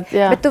rakties,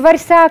 bet tu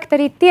vari sākt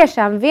arī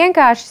tiešām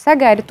vienkārši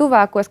sagaidi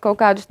tuvākos kaut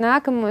kādus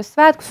nākamos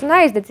svētkus un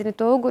aizdedzini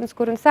to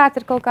ugunskura un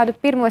sāc ar kaut kādu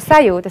pirmo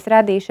sajūtas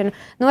radīšanu,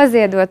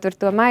 noziedot tur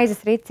to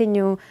maizes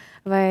riciņu,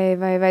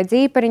 vai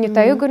dzīpariņu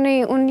tai ugunī,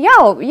 un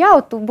jau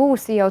tu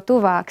būsi jau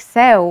tuvāk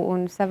sev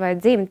un savai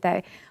dzimtai.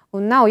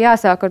 Un nav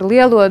jāsāk ar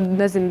lielo,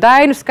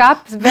 dainu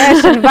skapes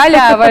bēršanu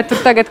vaļā, vai tur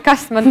tagad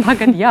kas man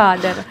tagad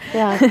jādara.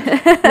 Jā,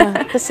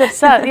 tas ir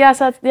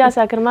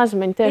jāsāk ar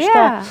mazumiņu tieši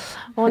tā.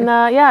 Un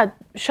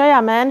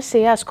šajā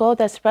mēnesī,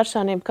 skolotājs ir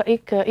personība,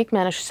 ka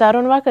ikmēneša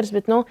sarunu vakars,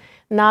 bet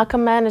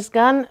nākamēnes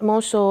gan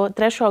mūsu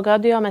 3.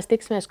 gadu, jo mēs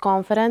tiksimies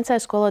konferencē,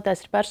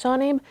 skolotājs ir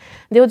personība.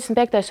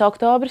 25.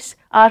 oktobris,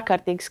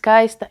 ārkārtīgi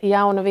skaista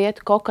jauna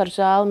vieta, Kokaru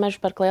zāle,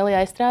 Mežaparka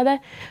lielajā aizstrādē.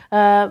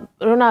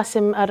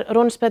 Runāsim ar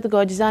runas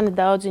pedagoģi Zani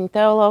Daudziņu,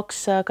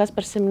 teologs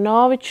Kaspars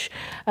Simnovičs.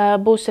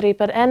 Būs arī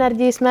par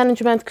enerģijas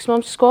menedžmentu, kas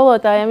mums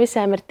skolotājiem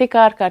visiem ir tik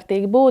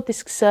ārkārtīgi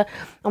būtisks,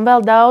 un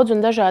vēl daudz un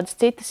dažādas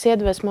citas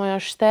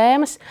iedvesmojošas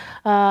tēmas.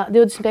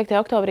 25.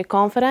 oktobrī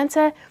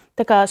konferencē.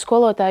 Tā kā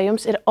skolotāji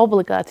jums ir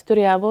obligāti tur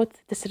jābūt,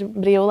 tas ir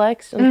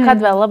brīvlaiks, un kad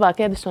vēl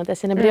labāk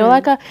iedvesmoties, ja ne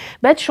brīvlaikā.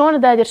 Bet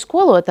šonedēļ ir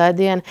skolotāja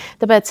diena,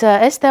 tāpēc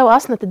es tev,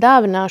 Asnata,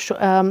 dāvināšu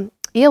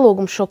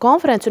ielūgumu šo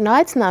konferenci un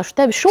aicināšu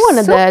tevi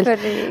šonedēļ.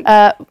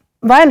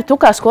 Vai nu tu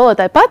kā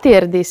skolotāji pati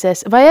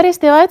ieradīsies, vai arī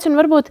es tev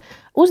aicinu varbūt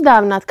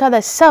uzdāvināt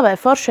kādai savai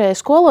foršajai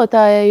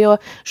skolotājai, jo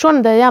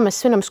šonedēļ, mēs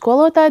svinam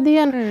skolotāju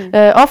dienu,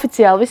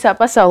 oficiāli visā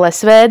pasaulē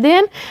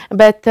svētdien,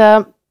 bet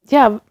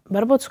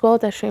varbūt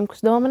skolotājs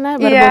Šimkus dominē,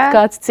 varbūt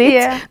kāds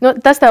cits.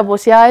 Tas tev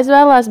būs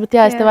jāizvēlās, bet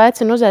es tev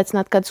aicinu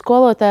uzaicināt kādu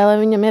skolotāju, lai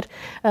viņam ir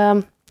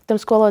tam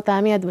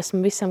skolotājiem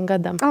iedvesmu visam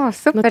gadam.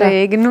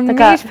 Superīgi.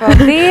 Mīļš,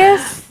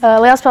 paldies!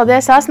 Liels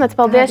paldies, Asnat,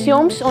 paldies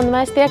jums, un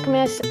mēs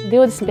tiekamies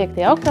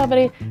 25.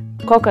 oktobrī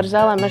Kokaru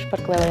zālē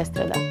Mežaparka lielajā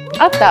aizstrādā.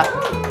 Atā!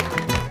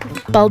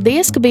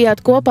 Paldies, ka bijāt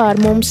kopā ar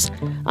mums!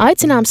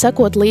 Aicinām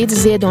sekot līdzi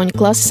Ziedoņa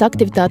klases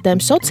aktivitātēm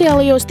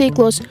sociālajos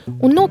tīklos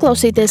un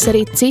noklausīties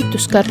arī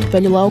citus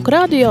Kartupeļu lauku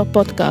radio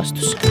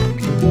podkastus.